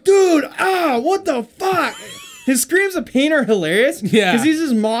 dude, what the fuck? His screams of pain are hilarious. Yeah. Because he's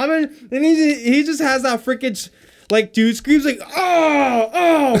just mobbing, and he just has that freaking, like, dude screams like,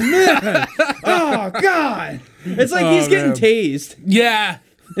 oh, man. Oh, God. It's like he's getting tased. Yeah.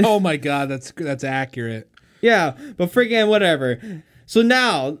 Oh, my God. That's accurate. Yeah, but freaking whatever. So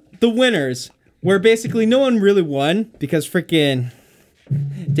now, the winners, where basically no one really won because freaking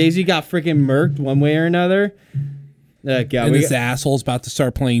Dasiy got freaking murked one way or another. And this asshole's about to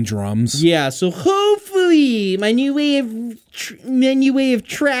start playing drums. Yeah, so hopefully my new way of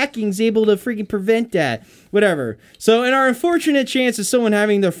tracking is able to freaking prevent that. Whatever. So in our unfortunate chance of someone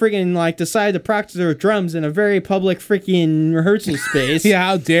having to freaking like decide to practice their drums in a very public freaking rehearsal space. Yeah,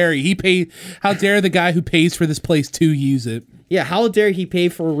 how dare he? How dare the guy who pays for this place to use it? Yeah, how dare he pay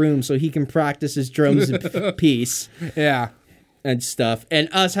for a room so he can practice his drums in peace. Yeah. And stuff, and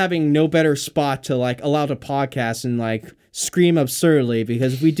us having no better spot to like allow to podcast and like scream absurdly,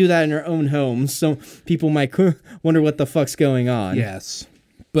 because if we do that in our own homes, so people might wonder what the fuck's going on. Yes,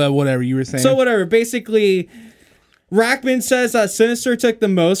 but whatever you were saying. So whatever. Basically, Rackman says that Sinister took the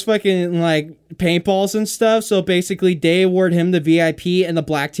most fucking like paintballs and stuff. So basically, they award him the VIP, and the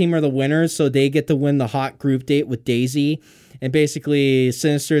black team are the winners, so they get to win the hot group date with Dasiy. And basically,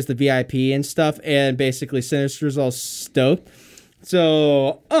 Sinister is the VIP and stuff, and basically Sinister's all stoked.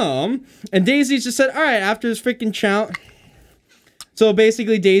 So, and Daisy's just said, all right, after this freaking challenge. So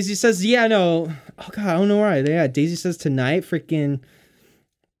basically, Dasiy says, yeah, no. Oh, God, I don't know why. Yeah, Daisyy says tonight, freaking.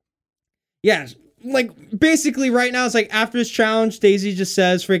 Yeah, like, basically, right now, it's like after this challenge, Daisyy just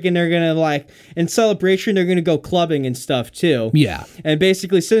says, freaking, they're gonna, like, in celebration, they're gonna go clubbing and stuff, too. Yeah. And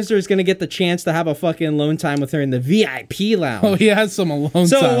basically, Sinister is gonna get the chance to have a fucking alone time with her in the VIP lounge. Oh, he has some alone time.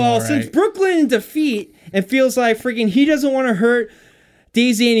 So, since Brooklyn in defeat, and feels like freaking he doesn't want to hurt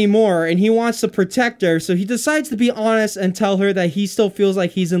Daisyy anymore, and he wants to protect her, so he decides to be honest and tell her that he still feels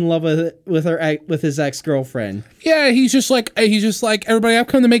like he's in love with his ex-girlfriend. Yeah, he's just like, everybody, I've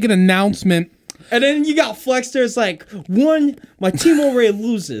come to make an announcement. And then you got Flex there, it's like, my team already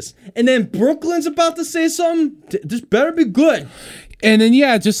loses. And then Brooklyn's about to say something, this better be good. And then,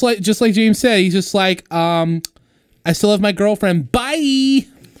 yeah, just like James said, he's just like, I still have my girlfriend, bye!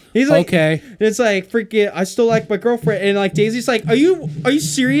 He's like, okay. It's like, freaking, I still like my girlfriend, and like Daisy's like, are you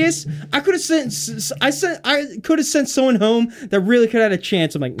serious? I could have sent someone home that really could have had a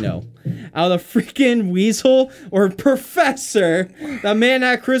chance. I'm like, no, out of the freaking Weasel or Professor, that man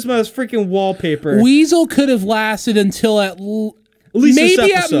had charisma as freaking wallpaper. Weasel could have lasted until at least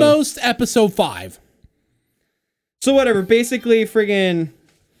maybe at most episode 5. So whatever, basically, freaking.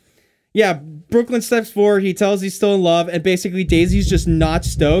 yeah, Brooklyn steps forward. He tells he's still in love, and basically Daisy's just not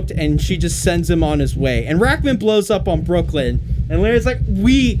stoked, and she just sends him on his way. And Rackman blows up on Brooklyn, and Larry's like,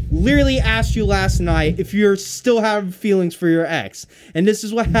 "We literally asked you last night if you're still having feelings for your ex, and this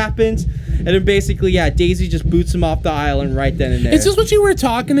is what happens." And then basically, yeah, Daisy just boots him off the island right then and there. Is this what you were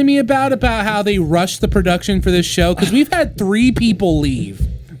talking to me about how they rushed the production for this show? Because we've had 3 people leave.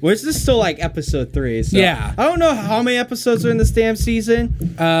 Well, this is still like episode 3. So yeah. I don't know how many episodes are in this damn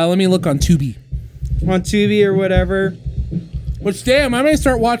season. Let me look on Tubi. On Tubi or whatever. Which, damn, I may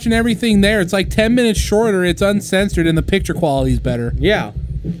start watching everything there. It's like 10 minutes shorter. It's uncensored, and the picture quality is better. Yeah.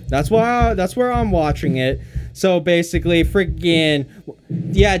 That's where I'm watching it. So basically, freaking,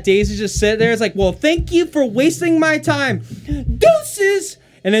 yeah, Daisy just sitting there. It's like, well, thank you for wasting my time. Deuces!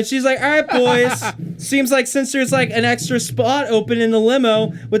 And then she's like, all right, boys. Seems like since there's like an extra spot open in the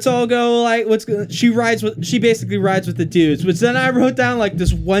limo, let's all go like, she basically rides with the dudes. Which then I wrote down like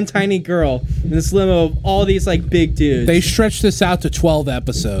this one tiny girl in this limo of all these like big dudes. They stretched this out to 12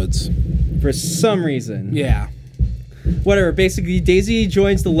 episodes. For some reason. Yeah. Whatever, basically Daisy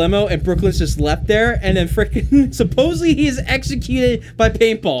joins the limo and Brooklyn's just left there, and then frickin' supposedly he is executed by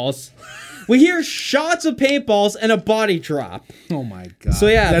paintballs. We hear shots of paintballs and a body drop. Oh my god. So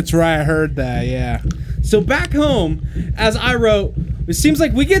yeah. That's right, I heard that, yeah. So back home, as I wrote, it seems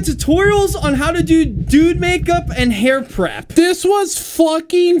like we get tutorials on how to do dude makeup and hair prep. This was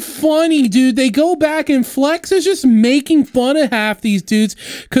fucking funny, dude. They go back and Flex is just making fun of half these dudes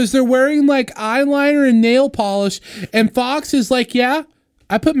because they're wearing like eyeliner and nail polish. And Fox is like, yeah,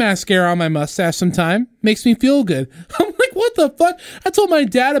 I put mascara on my mustache sometime. Makes me feel good. I'm like, what the fuck? I told my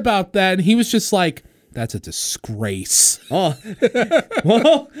dad about that and he was just like, that's a disgrace. Oh,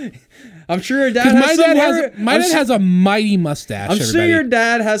 well, I'm sure your dad has my dad has a mighty mustache. I'm sure your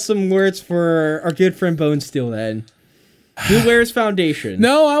dad has some words for our good friend Bone Steel then. Who wears foundation?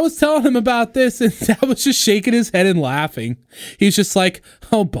 No, I was telling him about this and Dad was just shaking his head and laughing. He's just like,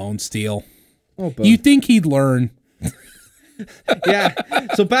 oh, Bone Steel. Oh, Bone. You think he'd learn. Yeah.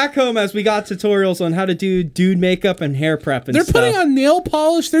 So back home, as we got tutorials on how to do dude makeup and hair prep and They're stuff. putting on nail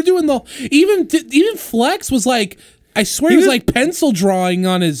polish. They're doing even Flex was like, I swear he was like pencil drawing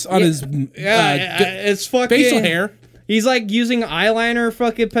on his it's fucking facial hair. He's like using eyeliner,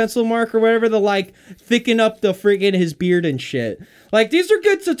 fucking pencil mark or whatever to like thicken up the friggin' his beard and shit. Like, these are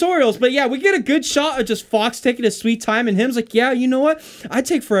good tutorials, but yeah, we get a good shot of just Fox taking his sweet time and him's like, yeah, you know what? I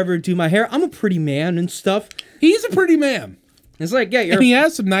take forever to do my hair. I'm a pretty man and stuff. He's a pretty man. It's like, yeah, and he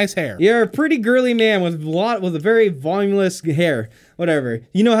has some nice hair. You're a pretty girly man with a very voluminous hair. Whatever.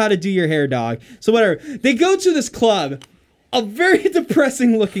 You know how to do your hair, dog. So whatever. They go to this club. A very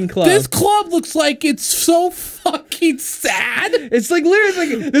depressing looking club. This club looks like it's so fucking sad. It's like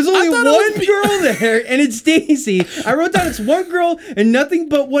literally like there's only one girl there, and it's Daisy. I wrote down it's one girl and nothing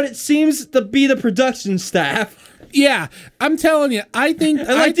but what it seems to be the production staff. Yeah, I'm telling you, I think...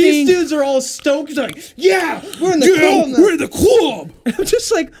 And these dudes are all stoked. They're like, yeah, we're in the club now. We're in the club. I'm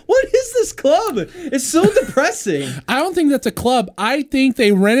just like, what is this club? It's so depressing. I don't think that's a club. I think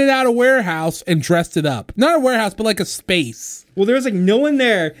they rented out a warehouse and dressed it up. Not a warehouse, but like a space. Well, there was like no one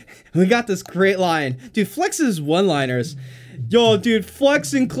there. We got this great line. Dude, Flex's one-liners. Yo, dude,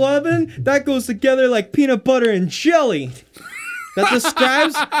 Flex and clubbing, that goes together like peanut butter and jelly. That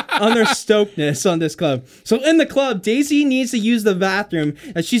describes on their stokedness on this club. So in the club, Daisy needs to use the bathroom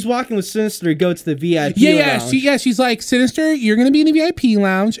as she's walking with Sinister to go to the VIP lounge. She's like, Sinister, you're going to be in the VIP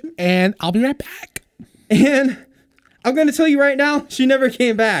lounge, and I'll be right back. And I'm going to tell you right now, she never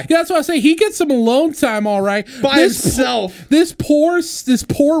came back. Yeah, that's what I say. He gets some alone time, all right. By himself. This poor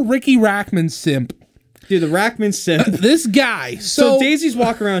Ricky Rackman simp. Dude, the Rackman simp. This guy. So Daisy's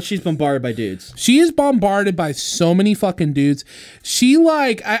walking around. She's bombarded by dudes. She is bombarded by so many fucking dudes. She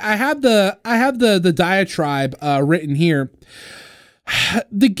like I have the diatribe written here.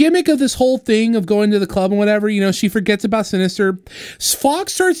 The gimmick of this whole thing of going to the club and whatever, you know, she forgets about Sinister.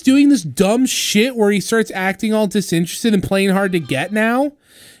 Fox starts doing this dumb shit where he starts acting all disinterested and playing hard to get now.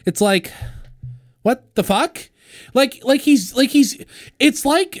 It's like, what the fuck?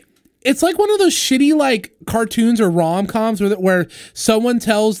 It's like one of those shitty like cartoons or rom-coms where someone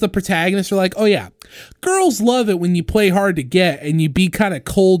tells the protagonist, they're like, oh yeah, girls love it when you play hard to get and you be kind of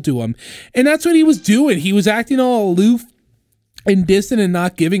cold to them. And that's what he was doing. He was acting all aloof and distant and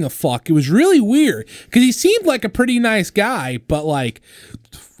not giving a fuck. It was really weird because he seemed like a pretty nice guy, but like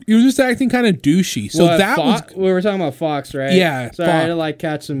he was just acting kind of douchey. So we were talking about Fox, right? Yeah. So I had to like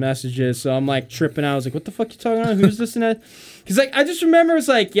catch some messages. So I'm like tripping out. I was like, what the fuck you talking about? Who's this and that? Because like I just remember it's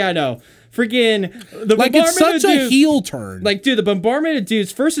like, yeah, no, freaking the like it's such a heel turn. Like, dude, the bombardment of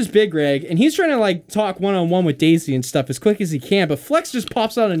dudes first is Big Rig, and he's trying to like talk one-on-one with Dasiy and stuff as quick as he can, but Flex just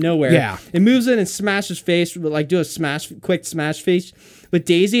pops out of nowhere. Yeah, and moves in and smashes face, like do a quick smash face with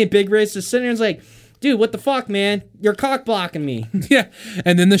Dasiy, and Big Rig's just sitting there and is like, dude, what the fuck, man? You're cock blocking me. Yeah.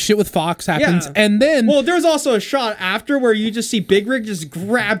 And then the shit with Fox happens. Yeah. And then... Well, there's also a shot after where you just see Big Rig just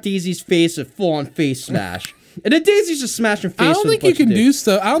grab Daisy's face and full-on face smash. And then Daisy's just smashing face. I don't think you can do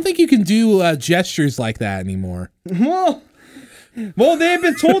so. I don't think you can do gestures like that anymore. Well, they've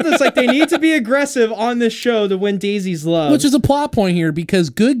been told this, like, they need to be aggressive on this show to win Daisy's love. Which is a plot point here,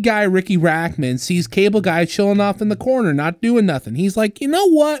 because good guy Ricky Rackman sees Cable Guy chilling off in the corner, not doing nothing. He's like, you know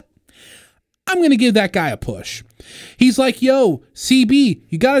what? I'm going to give that guy a push. He's like, yo, CB,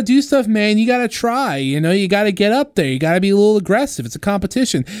 you got to do stuff, man. You got to try. You know, you got to get up there. You got to be a little aggressive. It's a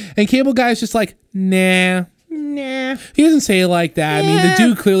competition. And Cable Guy's just like, nah. He doesn't say it like that. Yeah. I mean, the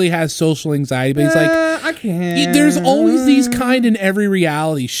dude clearly has social anxiety, but he's like, I can't. There's always these kind in every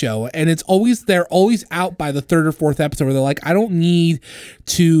reality show, and they're always out by the third or fourth episode where they're like, I don't need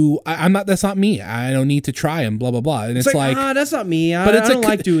to. That's not me. I don't need to try and blah blah blah. And it's like that's not me. I don't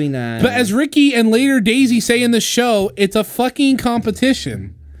like doing that. But as Ricky and later Daisyy say in the show, it's a fucking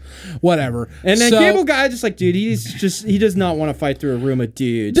competition. Whatever. And then Cable Guy just like, dude, he does not want to fight through a room of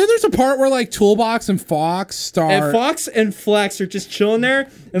dudes. Then there's a part where like Toolbox and Fox start. And Fox and Flex are just chilling there.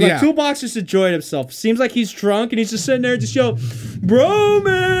 And like Toolbox just enjoyed himself. Seems like he's drunk and he's just sitting there just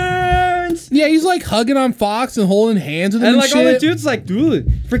bromance. Yeah, he's like hugging on Fox and holding hands with him. And like shit. all the dudes like, dude,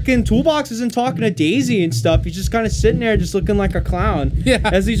 freaking Toolbox isn't talking to Daisyy and stuff. He's just kind of sitting there just looking like a clown. Yeah.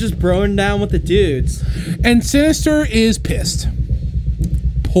 As he's just broing down with the dudes. And Sinister is pissed.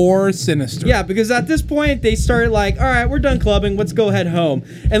 Poor Sinister. Yeah, because at this point, they started like, all right, we're done clubbing. Let's go head home.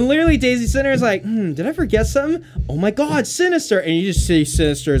 And literally, Daisyy Sinister is like, did I forget something? Oh my God, Sinister. And you just see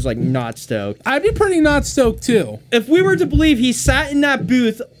Sinister is like not stoked. I'd be pretty not stoked too. If we were to believe he sat in that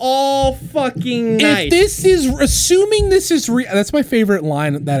booth all fucking night. Assuming this is real. That's my favorite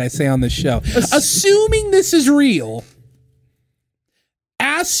line that I say on this show. Assuming this is real.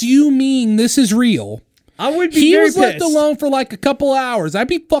 Assuming this is real. I would be very pissed. He was left alone for like a couple hours. I'd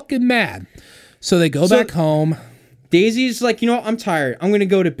be fucking mad. So they go back home. Daisy's like, you know what? I'm tired. I'm going to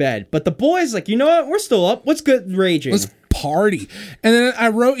go to bed. But the boys like, you know what? We're still up. Let's get raging. Let's party. And then I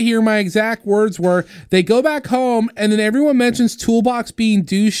wrote here my exact words were, they go back home and then everyone mentions Toolbox being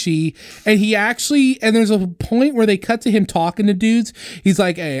douchey. And there's a point where they cut to him talking to dudes. He's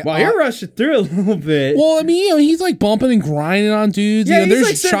like, hey. Well, you're rushing through a little bit. Well, I mean, he's like bumping and grinding on dudes. Yeah, there's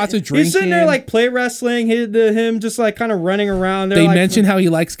like shots of drinking. He's sitting there like play wrestling. Him just like kind of running around. They mention how he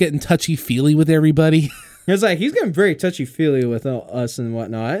likes getting touchy-feely with everybody. It's like, he's getting very touchy-feely with us and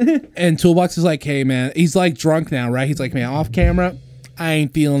whatnot. And Toolbox is like, hey, man. He's like drunk now, right? He's like, man, off camera, I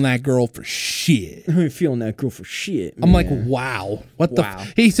ain't feeling that girl for shit. I ain't feeling that girl for shit, man. I'm like, wow. What the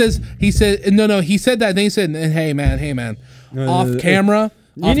He said that. Then he said, hey, man. Off camera.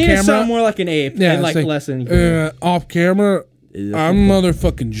 You need to sound more like an ape and like listen. Off camera. I'm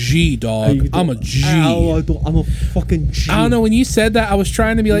motherfucking G, dog. I'm a G. I'm a fucking G. I don't know. When you said that, I was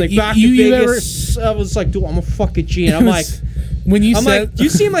trying to be like, back in Vegas, I was like, dude, I'm a fucking G. And I'm like, you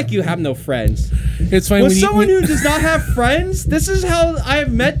seem like you have no friends. It's funny when someone who does not have friends, this is how I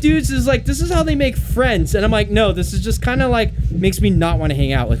have met dudes. Is like, this is how they make friends. And I'm like, no, this is just kind of like makes me not want to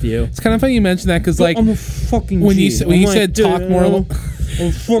hang out with you. It's kind of funny you mentioned that because like I'm a fucking G. When you said talk more.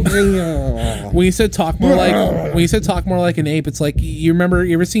 When you said talk more like an ape, it's like you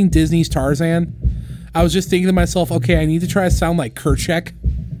ever seen Disney's Tarzan? I was just thinking to myself, okay, I need to try to sound like Kerchak.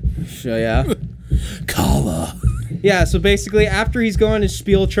 Sure, yeah. Kala. Yeah, so basically, after he's going to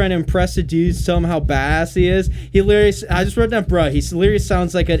spiel trying to impress the dudes, tell him how badass he is, I just wrote down, bro, he literally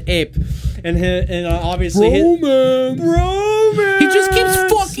sounds like an ape. And obviously... Bro, man! He just keeps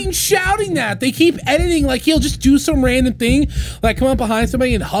fucking shouting that. They keep editing, like he'll just do some random thing, like come up behind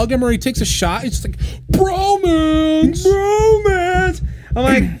somebody and hug him, or he takes a shot. It's just like, bromance! I'm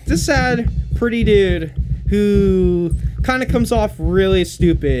like, this sad, pretty dude who kind of comes off really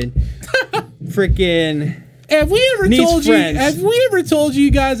stupid. Freaking... Have we ever told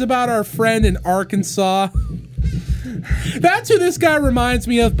you guys about our friend in Arkansas? That's who this guy reminds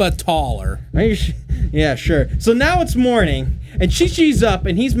me of, but taller. Yeah, sure. So now it's morning, and Chi-Chi's up,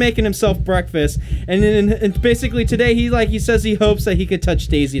 and he's making himself breakfast, and basically today he says he hopes that he could touch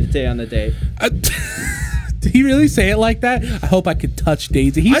Daisyy today on the date. Did he really say it like that? I hope I could touch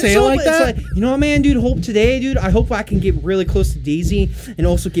Daisyy. He say it like that? Like, you know what, man, dude? I hope I can get really close to Daisyy and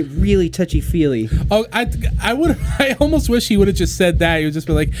also get really touchy-feely. Oh, I almost wish he would have just said that. He would just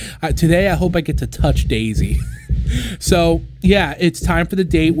be like, today I hope I get to touch Daisyy. So, yeah, it's time for the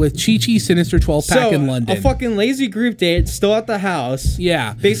date with Chi-Chi, Sinister, 12-pack in London. A fucking lazy group date, still at the house.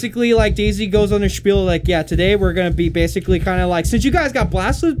 Yeah. Basically, like, Daisy goes on her spiel, like, yeah, today we're going to be basically kind of like, since you guys got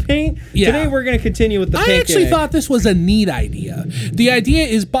blasted with paint, today we're going to continue with the paint. I actually thought this was a neat idea. The idea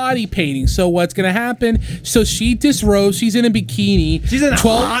is body painting. So what's going to happen, so she disrobes, she's in a bikini. She's in a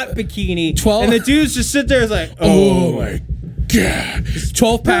hot bikini. And the dudes just sit there, it's like, oh my God.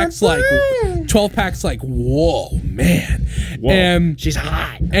 12-pack's like, whoa, man. Whoa, and she's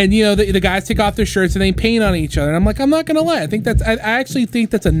hot. And you know, the guys take off their shirts and they paint on each other. And I'm like, I'm not gonna lie. I actually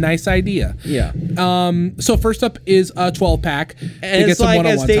think that's a nice idea. Yeah. So first up is a 12-pack. And it's like,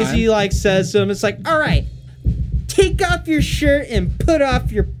 as Daisy like says to him, it's like, all right, take off your shirt and put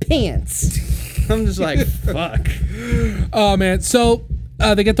off your pants. I'm just like, fuck. Oh man. So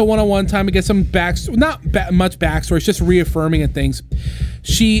they get the one-on-one time and get some much backstory. It's just reaffirming and things.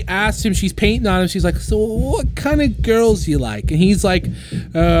 She asks him, she's painting on him. She's like, so what kind of girls do you like? And he's like,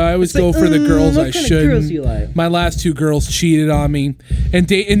 I always go for the girls I shouldn't. Girls you like? My last 2 girls cheated on me. And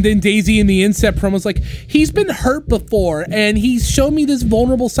then Daisy in the inset promo's like, he's been hurt before and he's shown me this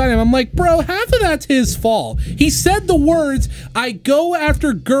vulnerable side of him. I'm like, bro, half of that's his fault. He said the words, I go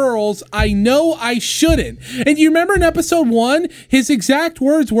after girls I know I shouldn't. And you remember in episode 1, his exact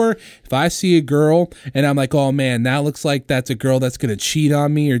words were, if I see a girl and I'm like, oh man, that looks like that's a girl that's gonna cheat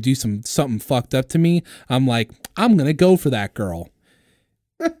on me or do something fucked up to me, I'm like, I'm gonna go for that girl.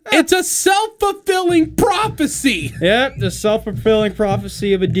 It's a self-fulfilling prophecy. Yep, the self-fulfilling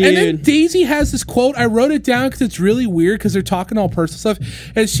prophecy of a dude. And then Daisy has this quote. I wrote it down because it's really weird because they're talking all personal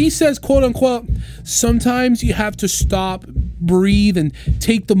stuff. And she says, quote unquote, sometimes you have to stop, breathe, and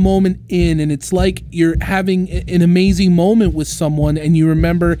take the moment in. And it's like you're having an amazing moment with someone and you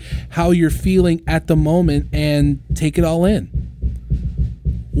remember how you're feeling at the moment and take it all in.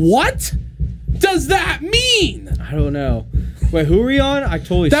 What does that mean? I don't know. Wait, who are we on? I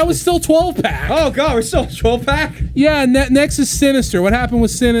totally... That was still 12-pack. Oh, God, we're still 12-pack? Yeah, next is Sinister. What happened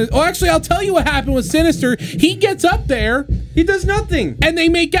with Sinister? Oh, actually, I'll tell you what happened with Sinister. He gets up there. He does nothing. And they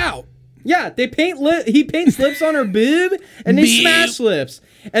make out. Yeah, they he paints lips on her boob, and they smash lips.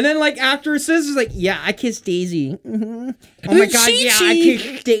 And then, like, after it says, it's like, yeah, I kissed Daisy. Mm-hmm. Oh, my God, yeah, I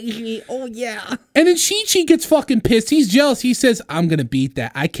kissed Daisy. Oh, yeah. And then Chi-Chi gets fucking pissed. He's jealous. He says, I'm going to beat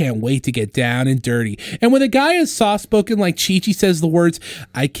that. I can't wait to get down and dirty. And when a guy is soft-spoken like Chi-Chi says the words,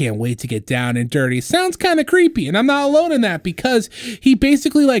 I can't wait to get down and dirty, it sounds kind of creepy. And I'm not alone in that because he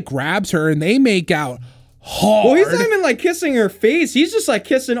basically, like, grabs her and they make out hard. Well, he's not even like kissing her face. He's just like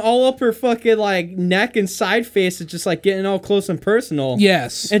kissing all up her fucking like neck and side face. It's just like getting all close and personal.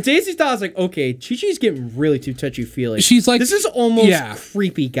 Yes. And Daisy thought, I was like, okay, Chi-Chi's getting really too touchy-feely. She's like, this is almost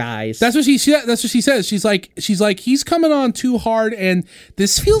creepy, guys. That's what she says. She's like, he's coming on too hard, and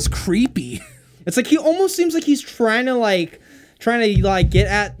this feels creepy. It's like he almost seems like he's trying to get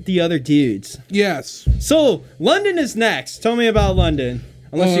at the other dudes. Yes. So London is next. Tell me about London.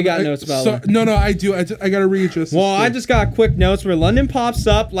 Unless you got notes about London. No, I do. I got to readjust. Well, I just got quick notes where London pops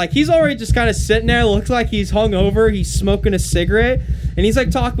up. Like, he's already just kind of sitting there. Looks like he's hungover. He's smoking a cigarette. And he's,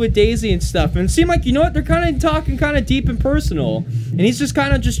 like, talking with Daisy and stuff. And it seemed like, you know what? They're kind of talking kind of deep and personal. And he's just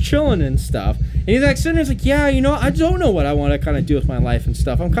kind of just chilling and stuff. And he's, like, sitting there. He's like, yeah, you know, I don't know what I want to kind of do with my life and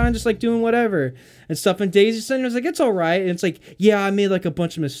stuff. I'm kind of just, like, doing whatever and stuff. And Daisy's sitting there. It's like, it's all right. And it's like, yeah, I made, like, a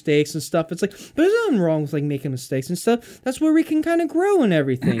bunch of mistakes and stuff. It's like, but there's nothing wrong with, like, making mistakes and stuff. That's where we can kind of grow and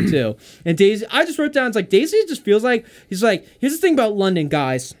everything, too. And Daisy, I just wrote down, it's like, Daisy just feels like, he's like, here's the thing about London,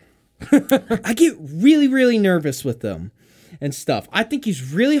 guys. I get really, really nervous with them and stuff. I think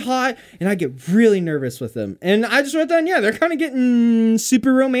he's really hot, and I get really nervous with him. And I just wrote down, yeah, they're kind of getting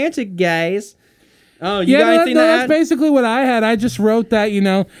super romantic, guys. Oh, you got anything to add? That's basically what I had. I just wrote that, you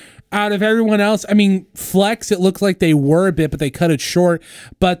know, out of everyone else, I mean, Flex, it looked like they were a bit, but they cut it short.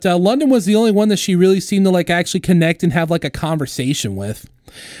 But London was the only one that she really seemed to, like, actually connect and have, like, a conversation with.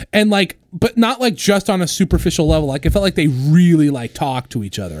 And, like, but not, like, just on a superficial level. Like, it felt like they really, like, talked to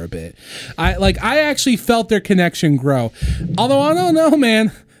each other a bit. I actually felt their connection grow. Although, I don't know,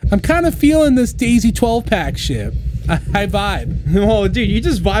 man. I'm kind of feeling this Daisy 12-pack shit. I vibe. Oh, dude, you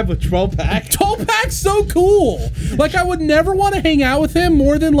just vibe with 12-pack? 12-pack's so cool. Like, I would never want to hang out with him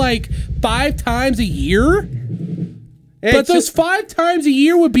more than, like, 5 times a year. Hey, but those 5 times a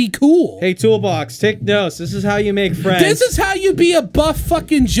year would be cool. Hey, Toolbox, take notes. This is how you make friends. This is how you be a buff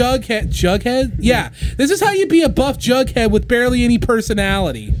fucking Jughead. Jughead? Yeah. This is how you be a buff Jughead with barely any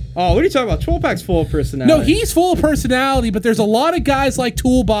personality. Oh, what are you talking about? Toolbox's full of personality. No, he's full of personality, but there's a lot of guys like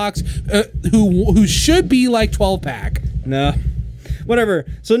Toolbox who should be like 12-pack. No. whatever.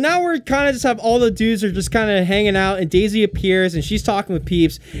 So now we're kind of just have all the dudes are just kind of hanging out, and Dasiy appears, and she's talking with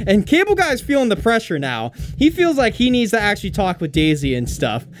Peeps, and Cable Guy's feeling the pressure now. He feels like he needs to actually talk with Dasiy and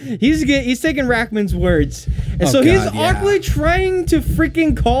stuff. He's taking Rackman's words, and he's awkwardly trying to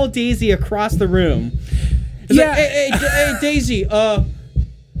freaking call Dasiy across the room. He's like, hey, Dasiy,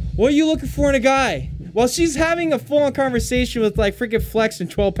 what are you looking for in a guy? Well, she's having a full-on conversation with like freaking Flex and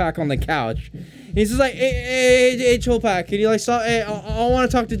 12-Pack on the couch. And he's just like, hey, 12-Pack, can you like stop? Hey, I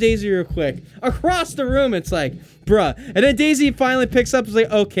want to talk to Dasiy real quick. Across the room, it's like, bruh. And then Dasiy finally picks up and is like,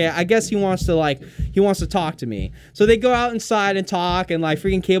 okay, I guess he wants to talk to me. So they go out inside and talk, and like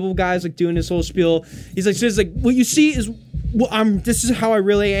freaking Cable Guy's like doing this whole spiel. He's like, just like, what you see is, this is how I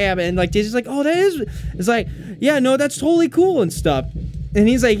really am. And like Daisy's like, oh, that is. It's like, yeah, no, that's totally cool and stuff. And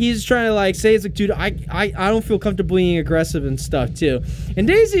he's trying to like say, it's like, dude, I don't feel comfortable being aggressive and stuff too. And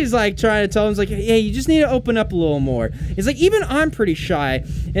Daisy's like trying to tell him, like, hey, you just need to open up a little more. He's like, even I'm pretty shy,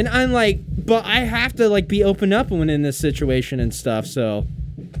 and I'm like, but I have to like be open up when in this situation and stuff. So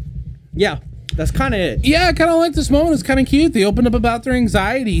yeah, that's kind of it. Yeah, I kind of like this moment. It's kind of cute. They opened up about their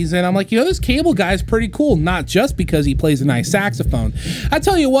anxieties, and I'm like, this Cable Guy's pretty cool, not just because he plays a nice saxophone. I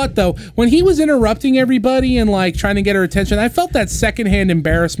tell you what, though, when he was interrupting everybody and like trying to get her attention, I felt that secondhand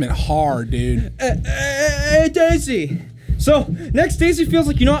embarrassment hard, dude. Hey, Daisyy. So next, Daisyy feels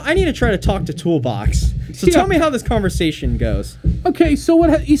like, I need to try to talk to Toolbox. So tell me how this conversation goes. Okay, so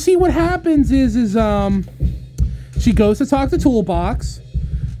what happens is she goes to talk to Toolbox,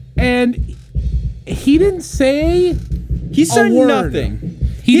 and he didn't say He said a word. nothing.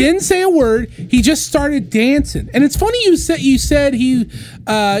 He didn't say a word. He just started dancing. And it's funny you said he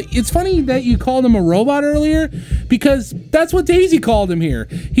it's funny that you called him a robot earlier, because that's what Daisyy called him here.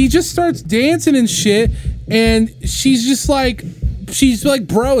 He just starts dancing and shit, and she's like,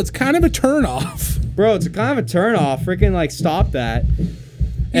 bro, it's kind of a turn off. Bro, it's kind of a turn off. Freaking like stop that.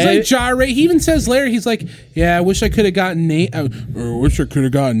 He's like gyrate. He even says later, he's like, yeah, I wish I could have gotten naked. I wish I could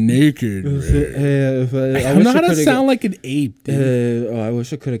have gotten naked. I know how to sound like an ape. I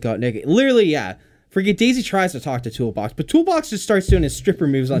wish I could have gotten naked. Literally, yeah. Forget Daisyy tries to talk to Toolbox, but Toolbox just starts doing his stripper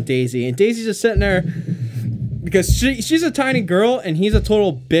moves on Daisyy, and Daisy's just sitting there because she's a tiny girl and he's a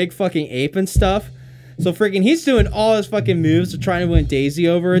total big fucking ape and stuff. So freaking he's doing all his fucking moves to try to win Daisyy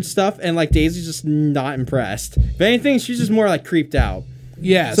over and stuff, and like Daisy's just not impressed. If anything, she's just more like creeped out.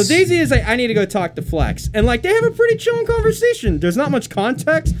 Yes. So Daisyy is like, I need to go talk to Flex. And like, they have a pretty chilling conversation. There's not much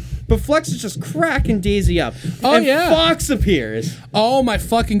context, but Flex is just cracking Daisyy up. Oh, and yeah. Fox appears. Oh, my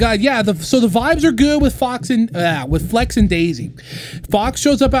fucking God. Yeah, so the vibes are good with Flex and Daisyy. Fox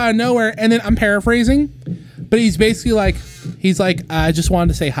shows up out of nowhere, and then I'm paraphrasing, but he's basically like, I just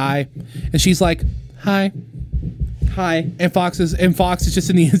wanted to say hi. And she's like, hi. Hi. And Fox is just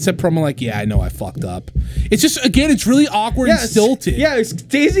in the inset promo like, yeah, I know I fucked up. It's just, again, it's really awkward and stilted. Yeah,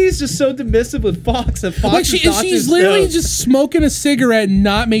 Daisyy is just so dismissive with Fox that Fox she's literally just smoking a cigarette and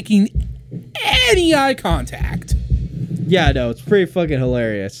not making any eye contact. Yeah, no, it's pretty fucking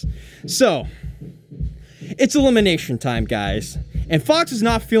hilarious. So, it's elimination time, guys. And Fox is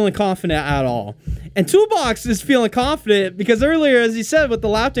not feeling confident at all. And Toolbox is feeling confident because earlier, as he said with the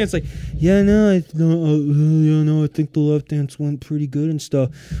lap dance, like, yeah, no, I think the lap dance went pretty good and stuff.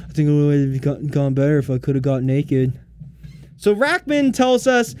 I think it would have gone better if I could have got naked. So Rackman tells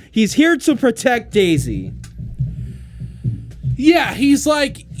us he's here to protect Daisyy. Yeah, he's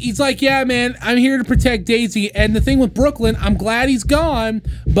like, yeah, man, I'm here to protect Daisyy. And the thing with Brooklyn, I'm glad he's gone.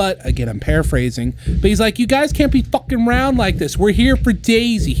 But again, I'm paraphrasing. But he's like, you guys can't be fucking around like this. We're here for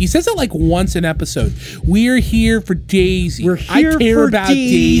Daisyy. He says it like once an episode. We're here for Daisyy. We're here I care for about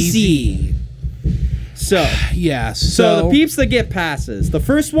Daisyy. So, yeah, so the peeps that get passes. The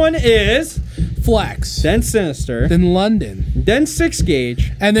first one is Flex. Then Sinister. Then London. Then 6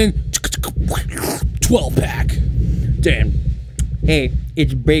 Gauge. And then 12-pack. Damn. Hey,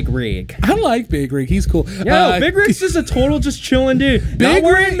 it's Big Rig. I like Big Rig. He's cool. Yeah, Big Rig's just a total just chilling dude. Not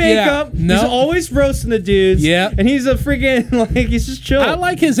wearing makeup. Yeah, no. He's always roasting the dudes. Yeah. And he's a freaking, like, he's just chilling. I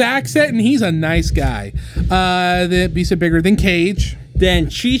like his accent, and he's a nice guy. The Beast of Bigger. Then Cage. Then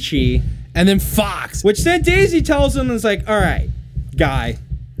Chi-Chi. And then Fox. Which then Daisyy tells him, is like, all right, guy,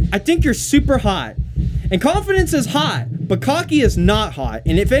 I think you're super hot. And confidence is hot, but cocky is not hot.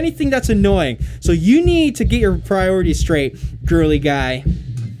 And if anything, that's annoying. So you need to get your priorities straight, girly guy.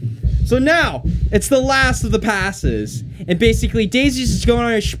 So now, it's the last of the passes. And basically, Daisy's just going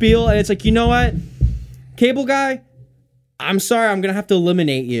on a spiel, and it's like, you know what? Cable guy, I'm sorry, I'm going to have to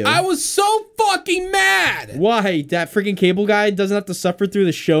eliminate you. I was so fucking mad. Why? That freaking Cable guy doesn't have to suffer through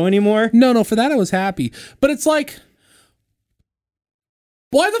the show anymore? No, for that I was happy. But it's like,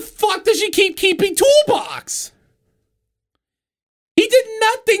 why the fuck does she keep keeping Toolbox? He did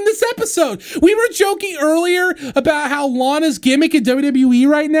nothing this episode. We were joking earlier about how Lana's gimmick in WWE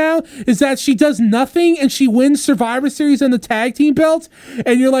right now is that she does nothing and she wins Survivor Series and the tag team belts.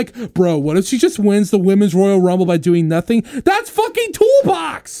 And you're like, bro, what if she just wins the Women's Royal Rumble by doing nothing? That's fucking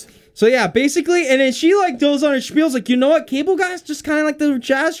Toolbox. So yeah, basically, and then she like goes on her spiels like, you know what, Cable Guy's just kind of like the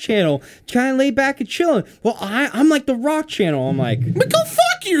Jazz channel, kind of laid back and chilling. Well, I'm like the Rock channel. I'm like, but go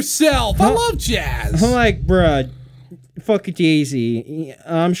fuck yourself. I love Jazz. I'm like, bruh, fuck Daisy.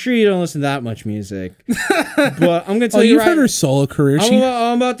 I'm sure you don't listen to that much music, but I'm gonna tell you, you've heard her solo career.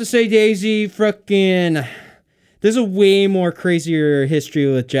 I'm about to say, Daisy, frickin', there's a way more crazier history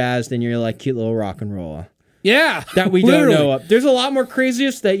with Jazz than your like cute little rock and roll. Yeah, that we don't know of. There's a lot more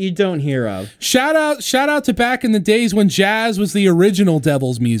craziest that you don't hear of. Shout out to back in the days when Jazz was the original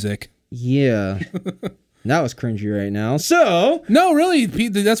Devil's music. Yeah. That was cringy right now. So no, really,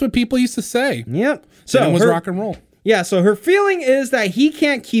 that's what people used to say. Yep. So it was rock and roll. Yeah. So her feeling is that he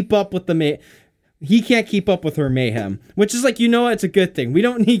can't keep up with he can't keep up with her mayhem, which is like, you know what? It's a good thing. We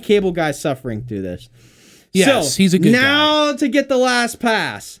don't need Cable Guy suffering through this. Yes, he's a good guy. Now to get the last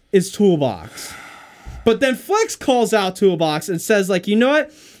pass is Toolbox. But then Flex calls out Toolbox and says, like, you know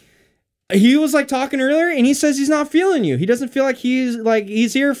what? He was like talking earlier, and he says he's not feeling you. He doesn't feel like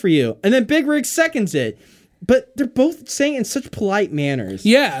he's here for you. And then Big Rig seconds it. But they're both saying it in such polite manners.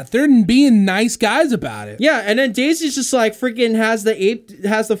 Yeah, they're being nice guys about it. Yeah, and then Daisy's just like freaking has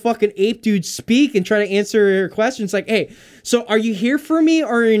the fucking ape dude speak and try to answer her questions. Like, hey, so are you here for me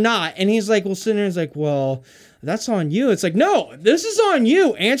or you're not? And he's like, well, sitting there, he's like, well, that's on you. It's like, no, this is on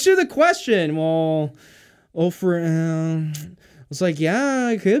you. Answer the question. Well, it's like, yeah,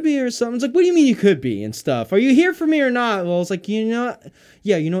 I could be or something. It's like, what do you mean you could be and stuff? Are you here for me or not? Well, it's like, you know,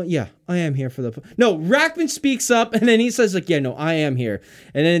 yeah, you know what? Yeah, I am here for the... No, Rackman speaks up and then he says like, yeah, no, I am here.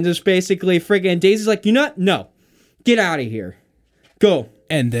 And then just basically friggin' Daisy's like, you know what? No, get out of here. Go.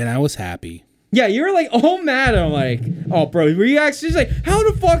 And then I was happy. Yeah, you were like, oh, mad. I'm like, oh, bro, were you actually like, how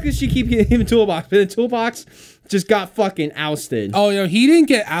the fuck does she keep hitting Toolbox? But the Toolbox just got fucking ousted. Oh, no, he didn't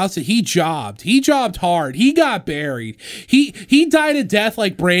get ousted. He jobbed. He jobbed hard. He got buried. He died a death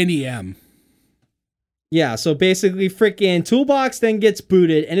like Brandy M. Yeah, so basically freaking Toolbox then gets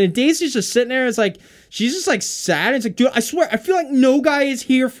booted, and then Daisy's just sitting there. It's like, she's just like sad. It's like, dude, I swear, I feel like no guy is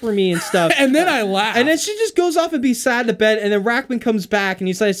here for me and stuff. And then I laugh. And then she just goes off and be sad to bed, and then Rackman comes back, and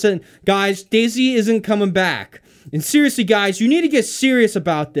he's like, guys, Daisy isn't coming back. And seriously, guys, you need to get serious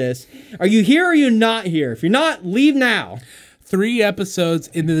about this. Are you here or are you not here? If you're not, leave now. 3 episodes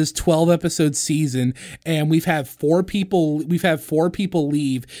into this 12-episode season, and we've had 4 people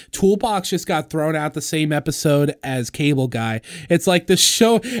leave. Toolbox just got thrown out the same episode as Cable Guy. It's like the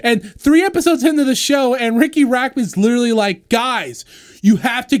show, and 3 episodes into the show, and Ricky Rackman's literally like, guys, you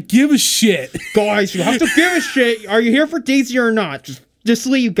have to give a shit. Guys, you have to give a shit. Are you here for Daisy or not? Just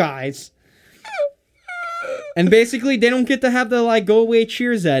leave, guys. And basically, they don't get to have the like go away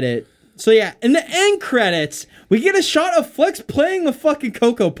cheers edit. So yeah, in the end credits, we get a shot of Flex playing the fucking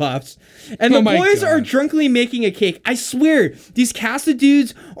Cocoa Puffs. And the boys are drunkenly making a cake. I swear, these cast of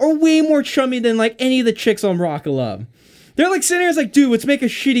dudes are way more chummy than like any of the chicks on Rock of Love. They're like sitting there, it's like, dude, let's make a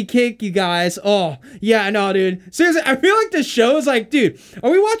shitty cake, you guys. Oh, yeah, no, dude. Seriously, I feel like this show is like, dude,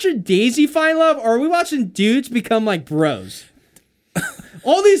 are we watching Daisy find love or are we watching dudes become like bros?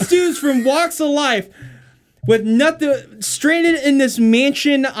 All these dudes from walks of life with nothing, stranded in this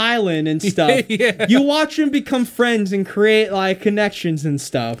mansion island and stuff. Yeah. You watch them become friends and create like connections and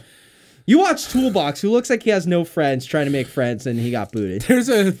stuff. You watch Toolbox, who looks like he has no friends, trying to make friends, and he got booted. There is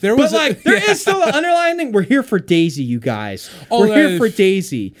still the underlying thing. We're here for Daisy, you guys. We're here for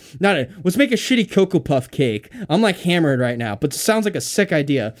Daisy. Let's make a shitty Cocoa Puff cake. I'm like hammered right now, but it sounds like a sick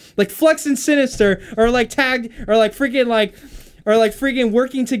idea. Like Flex and Sinister are like tagged, or like freaking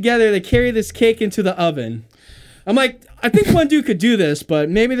working together to carry this cake into the oven. I'm like, I think one dude could do this, but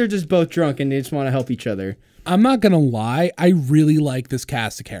maybe they're just both drunk and they just want to help each other. I'm not going to lie. I really like this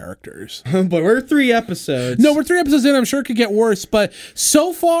cast of characters. But we're 3 episodes. No, we're 3 episodes in. I'm sure it could get worse. But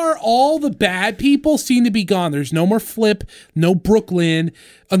so far, all the bad people seem to be gone. There's no more Flip, no Brooklyn.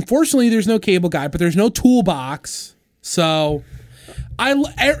 Unfortunately, there's no Cable Guy, but there's no Toolbox. So...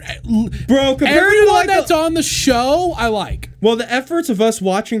 everyone that's on the show, I like. Well, the efforts of us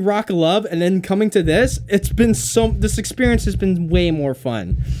watching Rock of Love and then coming to this, this experience has been way more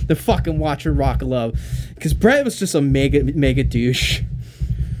fun than fucking watching Rock of Love. Because Brett was just a mega douche.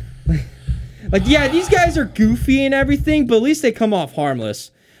 Like, yeah, these guys are goofy and everything, but at least they come off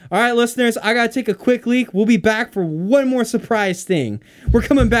harmless. All right, listeners, I got to take a quick leak. We'll be back for one more surprise thing. We're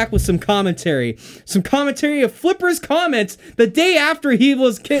coming back with some commentary. Some commentary of Flipper's comments the day after he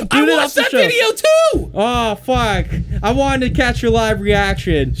was booted off the show. I watched that video too! Oh, fuck. I wanted to catch your live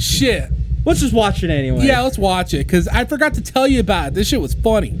reaction. Shit. Let's just watch it anyway. Yeah, let's watch it, because I forgot to tell you about it. This shit was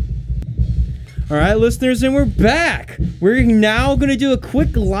funny. All right, listeners, and we're back. We're now going to do a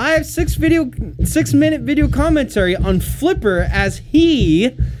quick live 6-minute video commentary on Flipper as he...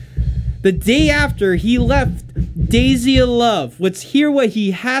 the day after he left Dasiy of Love. Let's hear what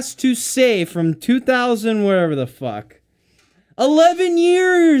he has to say from 2000, whatever the fuck. 11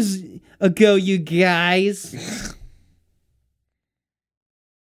 years ago, you guys.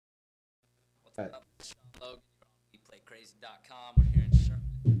 What's up? Logan, WePlayCrazy.com. We're here in Charlotte,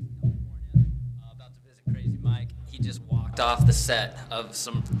 California. About to visit Crazy Mike. He just walked off the set of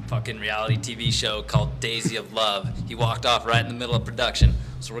some fucking reality TV show called Dasiy of Love. He walked off right in the middle of production.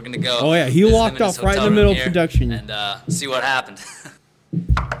 So we're gonna go. Oh yeah, he walked off right in the middle of production and see what happened.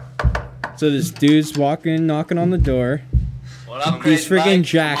 So this dude's knocking on the door. What up, These Crazy freaking Mike?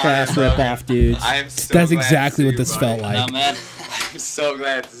 jackass ripoff dudes. I am so That's glad exactly to what see this you, felt buddy. like. No, man. I'm so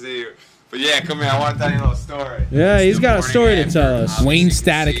glad to see you. But yeah, come here. I want to tell you a little story. Yeah, It's he's the got a morning story to after. tell us. Obviously, Wayne you can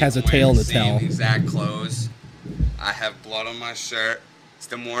Static see has a I'm tale wearing to the same tell. exact clothes. I have blood on my shirt. It's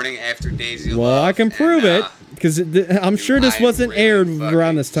the morning after Dasiy of Well, Love, I can prove and, it because I'm sure this I'm wasn't really aired fucking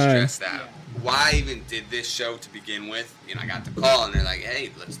around this time. stressed out. Why I even did this show to begin with? You know, I got the call and they're like, "Hey,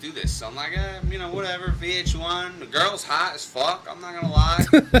 let's do this." So I'm like, whatever. VH1. The girl's hot as fuck. I'm not gonna lie.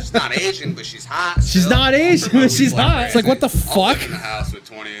 She's not Asian, but she's hot. She's still. not Asian, but she's hot. It's like, what the I'll live fuck? in the house with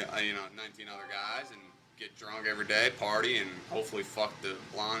 19 other guys and get drunk every day, party, and hopefully fuck the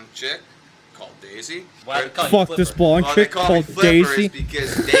blonde chick called Dasiy. Why they call you Fuck Flipper? this blonde Well, they chick call called me Flipper is Dasiy.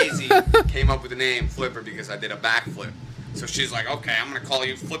 because Dasiy came up with the name Flipper because I did a backflip. So she's like, okay, I'm gonna call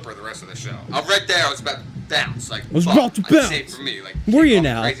you Flipper the rest of the show. Right there, I was about to bounce. Like, I was fuck, about to This bounce. ain't for me. Like, Where you call me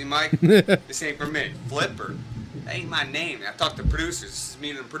now? Crazy Mike? This ain't for me. Flipper. That ain't my name. I talked to producers. This is me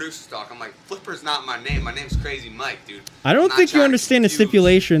and the producers talk. I'm like, Flipper's not my name. My name's Crazy Mike, dude. I I'm don't not think you trying to understand the confuse,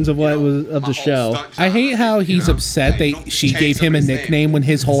 stipulations of what you know, was of my the whole show. stunt I hate genre, how you he's know? upset Hey, that don't she change gave him a somebody's nickname name. when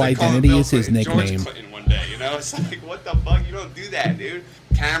his whole It's like calling identity Bill is his Clinton George nickname. Clinton one day, you know? It's like, what the fuck? You don't do that, dude.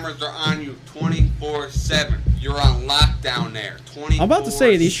 Cameras are on you 24/7. You're on lockdown there. 24/7. I'm about to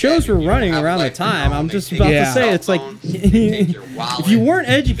say these shows were You don't running have around the life of your time. own. I'm They just take about your to say cell it's like phone, they take your wallet, if you weren't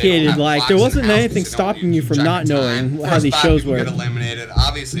they don't educated, have like clocks there in the wasn't house anything because they don't stopping you keep from track not of knowing time. how these First shows people work. get eliminated.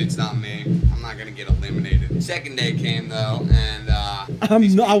 Obviously, it's not me. I'm not gonna get eliminated. Second day came though, and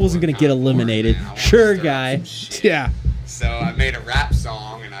I wasn't gonna get eliminated. Man, I wanna Sure, stir up guy. some shit. Yeah. So I made a rap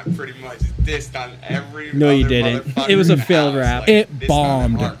song, and I pretty much dissed on every. No, you other didn't. motherfucker It was a in the failed house. rap. Like, It dissed on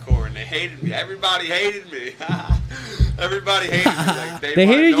them bombed. Hardcore, and they hated me. Everybody hated me. Everybody hated me. Like, They wanted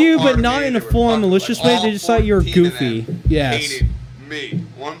hated no you, part but of not me. in a They were form fucking, malicious like, way. all They just thought you were 14 of goofy. them Yes. Hated me,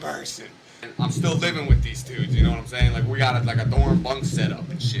 one person. And I'm still living with these dudes. You know what I'm saying? Like we got like a dorm bunk set up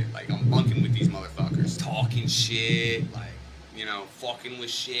and shit. Like I'm bunking with these motherfuckers, talking shit, like fucking with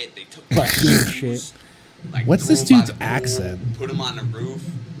shit. They took my Fucking with shoes, like, What's threw this them by dude's the pool, accent? Put them on the roof.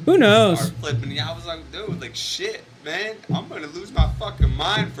 Who knows? Started flipping. I was like, dude, like shit, man. I'm gonna lose my fucking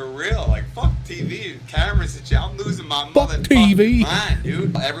mind for real. Like fuck TV and cameras and shit. I'm losing my Fuck motherfucking TV. mind,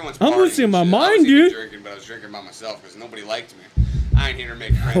 dude. Everyone's I'm partying losing and my shit. I mind, was even dude. Drinking, but I was drinking by myself because nobody liked me. I ain't here to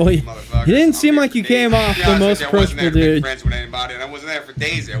make friends Well, with you- you motherfuckers. you didn't I'm seem here like for you Daisy. came off To be the honest most with you, I wasn't there approachable to make dude. friends with anybody, and I wasn't there for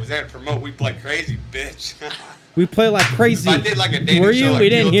Daisy. I was there to promote We Play Crazy, bitch. We play like crazy. If I did like a dating Were show you? like We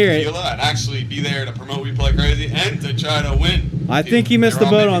didn't Tequila hear it. Tequila, I'd actually be there to promote We Play Crazy and to try to win. I think he missed They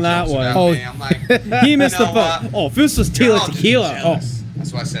were the all boat making on that jokes one. about Oh. me. I'm like, He missed you the know boat. what? Oh, if this was You're all Tila just Tequila. Oh, jealous.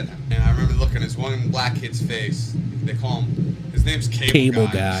 That's why I said that. And I remember looking at this one black kid's face. They call him, his name's Cable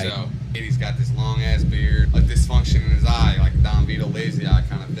Guy. Guy. So he's got this long ass beard, a dysfunction in his eye, like Don Vito lazy eye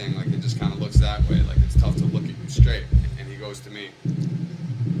kind of thing. Like it just kind of looks that way. Like it's tough to look at you straight. And he goes to me,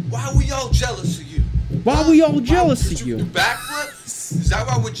 why we all jealous of you? Why we all Why- jealous did of you? do backflip? Is that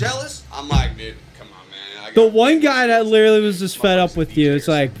why we're jealous? I'm like, dude, come on, man. I the got one people guy that literally was just fed up with you. It's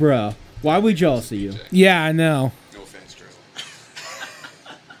like, bro, why we jealous of you? Yeah, I know. No offense, Drizzle.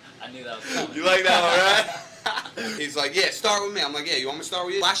 I knew that was coming. You like that one, right? He's like, yeah, start with me. I'm like, yeah, you want me to start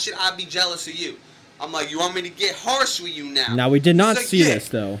with you? Why should I be jealous of you? I'm like, you want me to get harsh with you now? Now we did not He's like, see yeah, this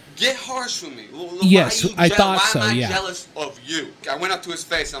though. Get harsh with me. Why Yes, are you I thought so, Why am I yeah. jealous of you? I went up to his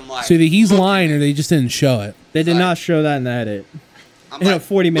face. I'm like, So either he's look at lying me. or they just didn't show it. They did Like- not show that in the edit. I'm In a like,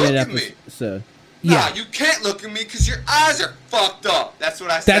 40-minute look at me. episode. Nah, Yeah. you can't look at me because your eyes are fucked up. That's what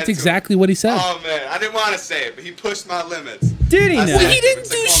I said. That's to him. exactly what he said. Oh man, I didn't want to say it, but he pushed my limits. Did he I now? said He to him, didn't it's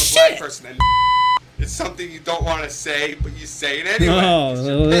do like calling a shit. black person It's something you don't want to say, but you say it anyway.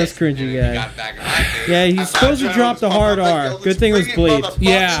 Oh, that's cringy guy. Got back in my face. Yeah, he's supposed to drop the hard R. Good thing it was bleeped.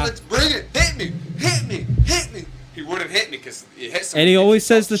 Yeah. Let's bring it. Hit me. Hit me. Hit me. He wouldn't hit me because he hit someone. And he always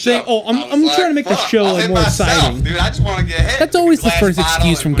says the thing, oh, I'm trying to make the show like more exciting. Dude, I just want to get hit. That's always the Glass first bottle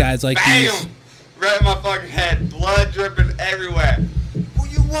excuse and from went guys like these. bam, right in my fucking head. Blood dripping everywhere. Well,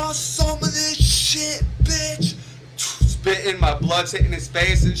 you want some of this shit, bitch? Spitting, my blood's hitting his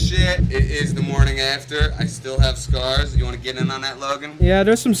face and shit. It is the morning after. I still have scars. You want to get in on that, Logan? Yeah,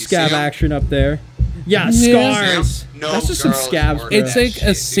 there's some scab action up there. Yeah, scars. No, that's just some scabs, bro. It's like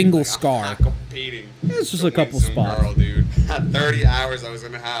a single scar. I'm not competing. Yeah, it's just a couple spots. Girl, dude. 30 hours I was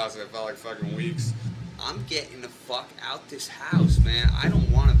in the house. It felt like fucking weeks. I'm getting the fuck out this house, man. I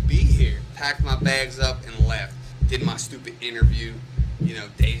don't want to be here. Packed my bags up and left. Did my stupid interview. You know,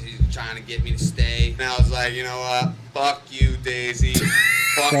 Daisy's trying to get me to stay. And I was like, you know what? Fuck you, Daisy.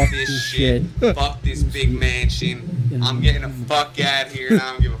 Fuck this shit. Fuck this big mansion. I'm getting the fuck out of here, and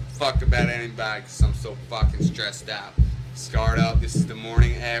I don't give a fuck about anybody because I'm so fucking stressed out. Scarred up. This is the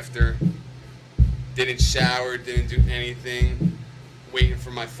morning after. Didn't shower. Didn't do anything. Waiting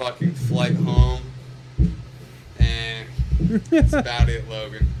for my fucking flight home. And that's about it,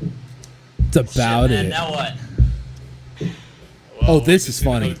 Logan. It's about man, it. Now what? Oh, this is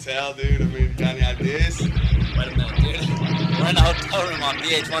funny. Hotel, dude. I mean, got any ideas? Wait a minute, dude. We're in the hotel room on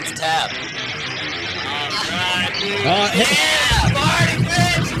VH1's tab. Alright, dude. Yeah! Party,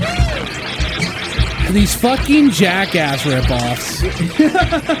 bitch! These fucking jackass ripoffs.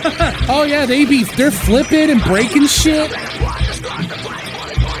 Oh yeah, they're flipping and breaking shit.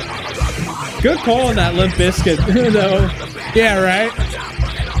 Good call on that Limp Bizkit, though. Yeah, right.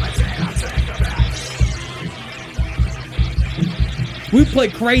 We play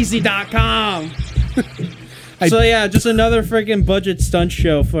crazy.com. So yeah, just another freaking budget stunt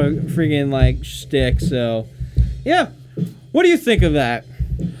show for freaking like shtick. So yeah, what do you think of that?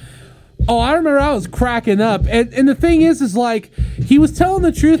 Oh, I remember I was cracking up. And the thing is like, he was telling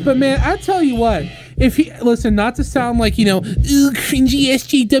the truth, but man, I tell you what, if he, listen, not to sound like, you know, cringy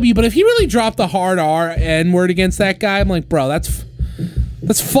SJW, but if he really dropped the hard R N-word against that guy, I'm like, bro, that's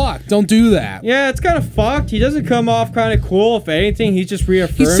fucked. Don't do that. Yeah, it's kind of fucked. He doesn't come off kind of cool. If anything, he just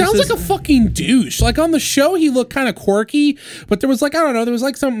reaffirms. He sounds like a fucking douche. Like on the show, he looked kind of quirky, but there was like, I don't know, there was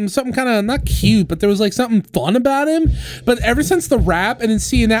like something kind of not cute, but there was like something fun about him. But ever since the rap and then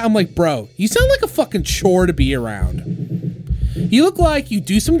seeing that, I'm like, bro, you sound like a fucking chore to be around. You look like you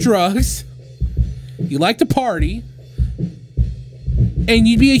do some drugs, you like to party, and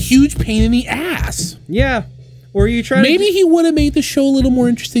you'd be a huge pain in the ass. Yeah. Or you trying Maybe he would have made the show a little more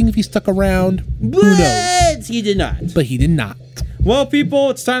interesting if he stuck around. Who knows? He did not. But he did not. Well, people,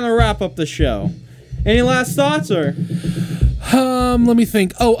 it's time to wrap up the show. Any last thoughts, or? Let me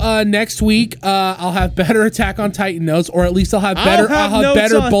think. Oh, next week I'll have better Attack on Titan notes, or at least I'll have better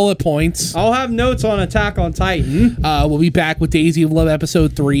bullet points. I'll have notes on Attack on Titan. We'll be back with Daisy of Love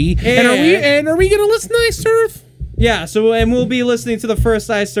episode 3. And are we gonna listen to Iced Earth? Yeah. So we'll be listening to the first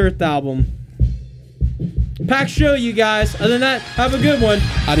Iced Earth album. Pack show, you guys. Other than that, have a good one.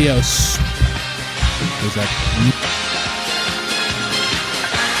 Adios.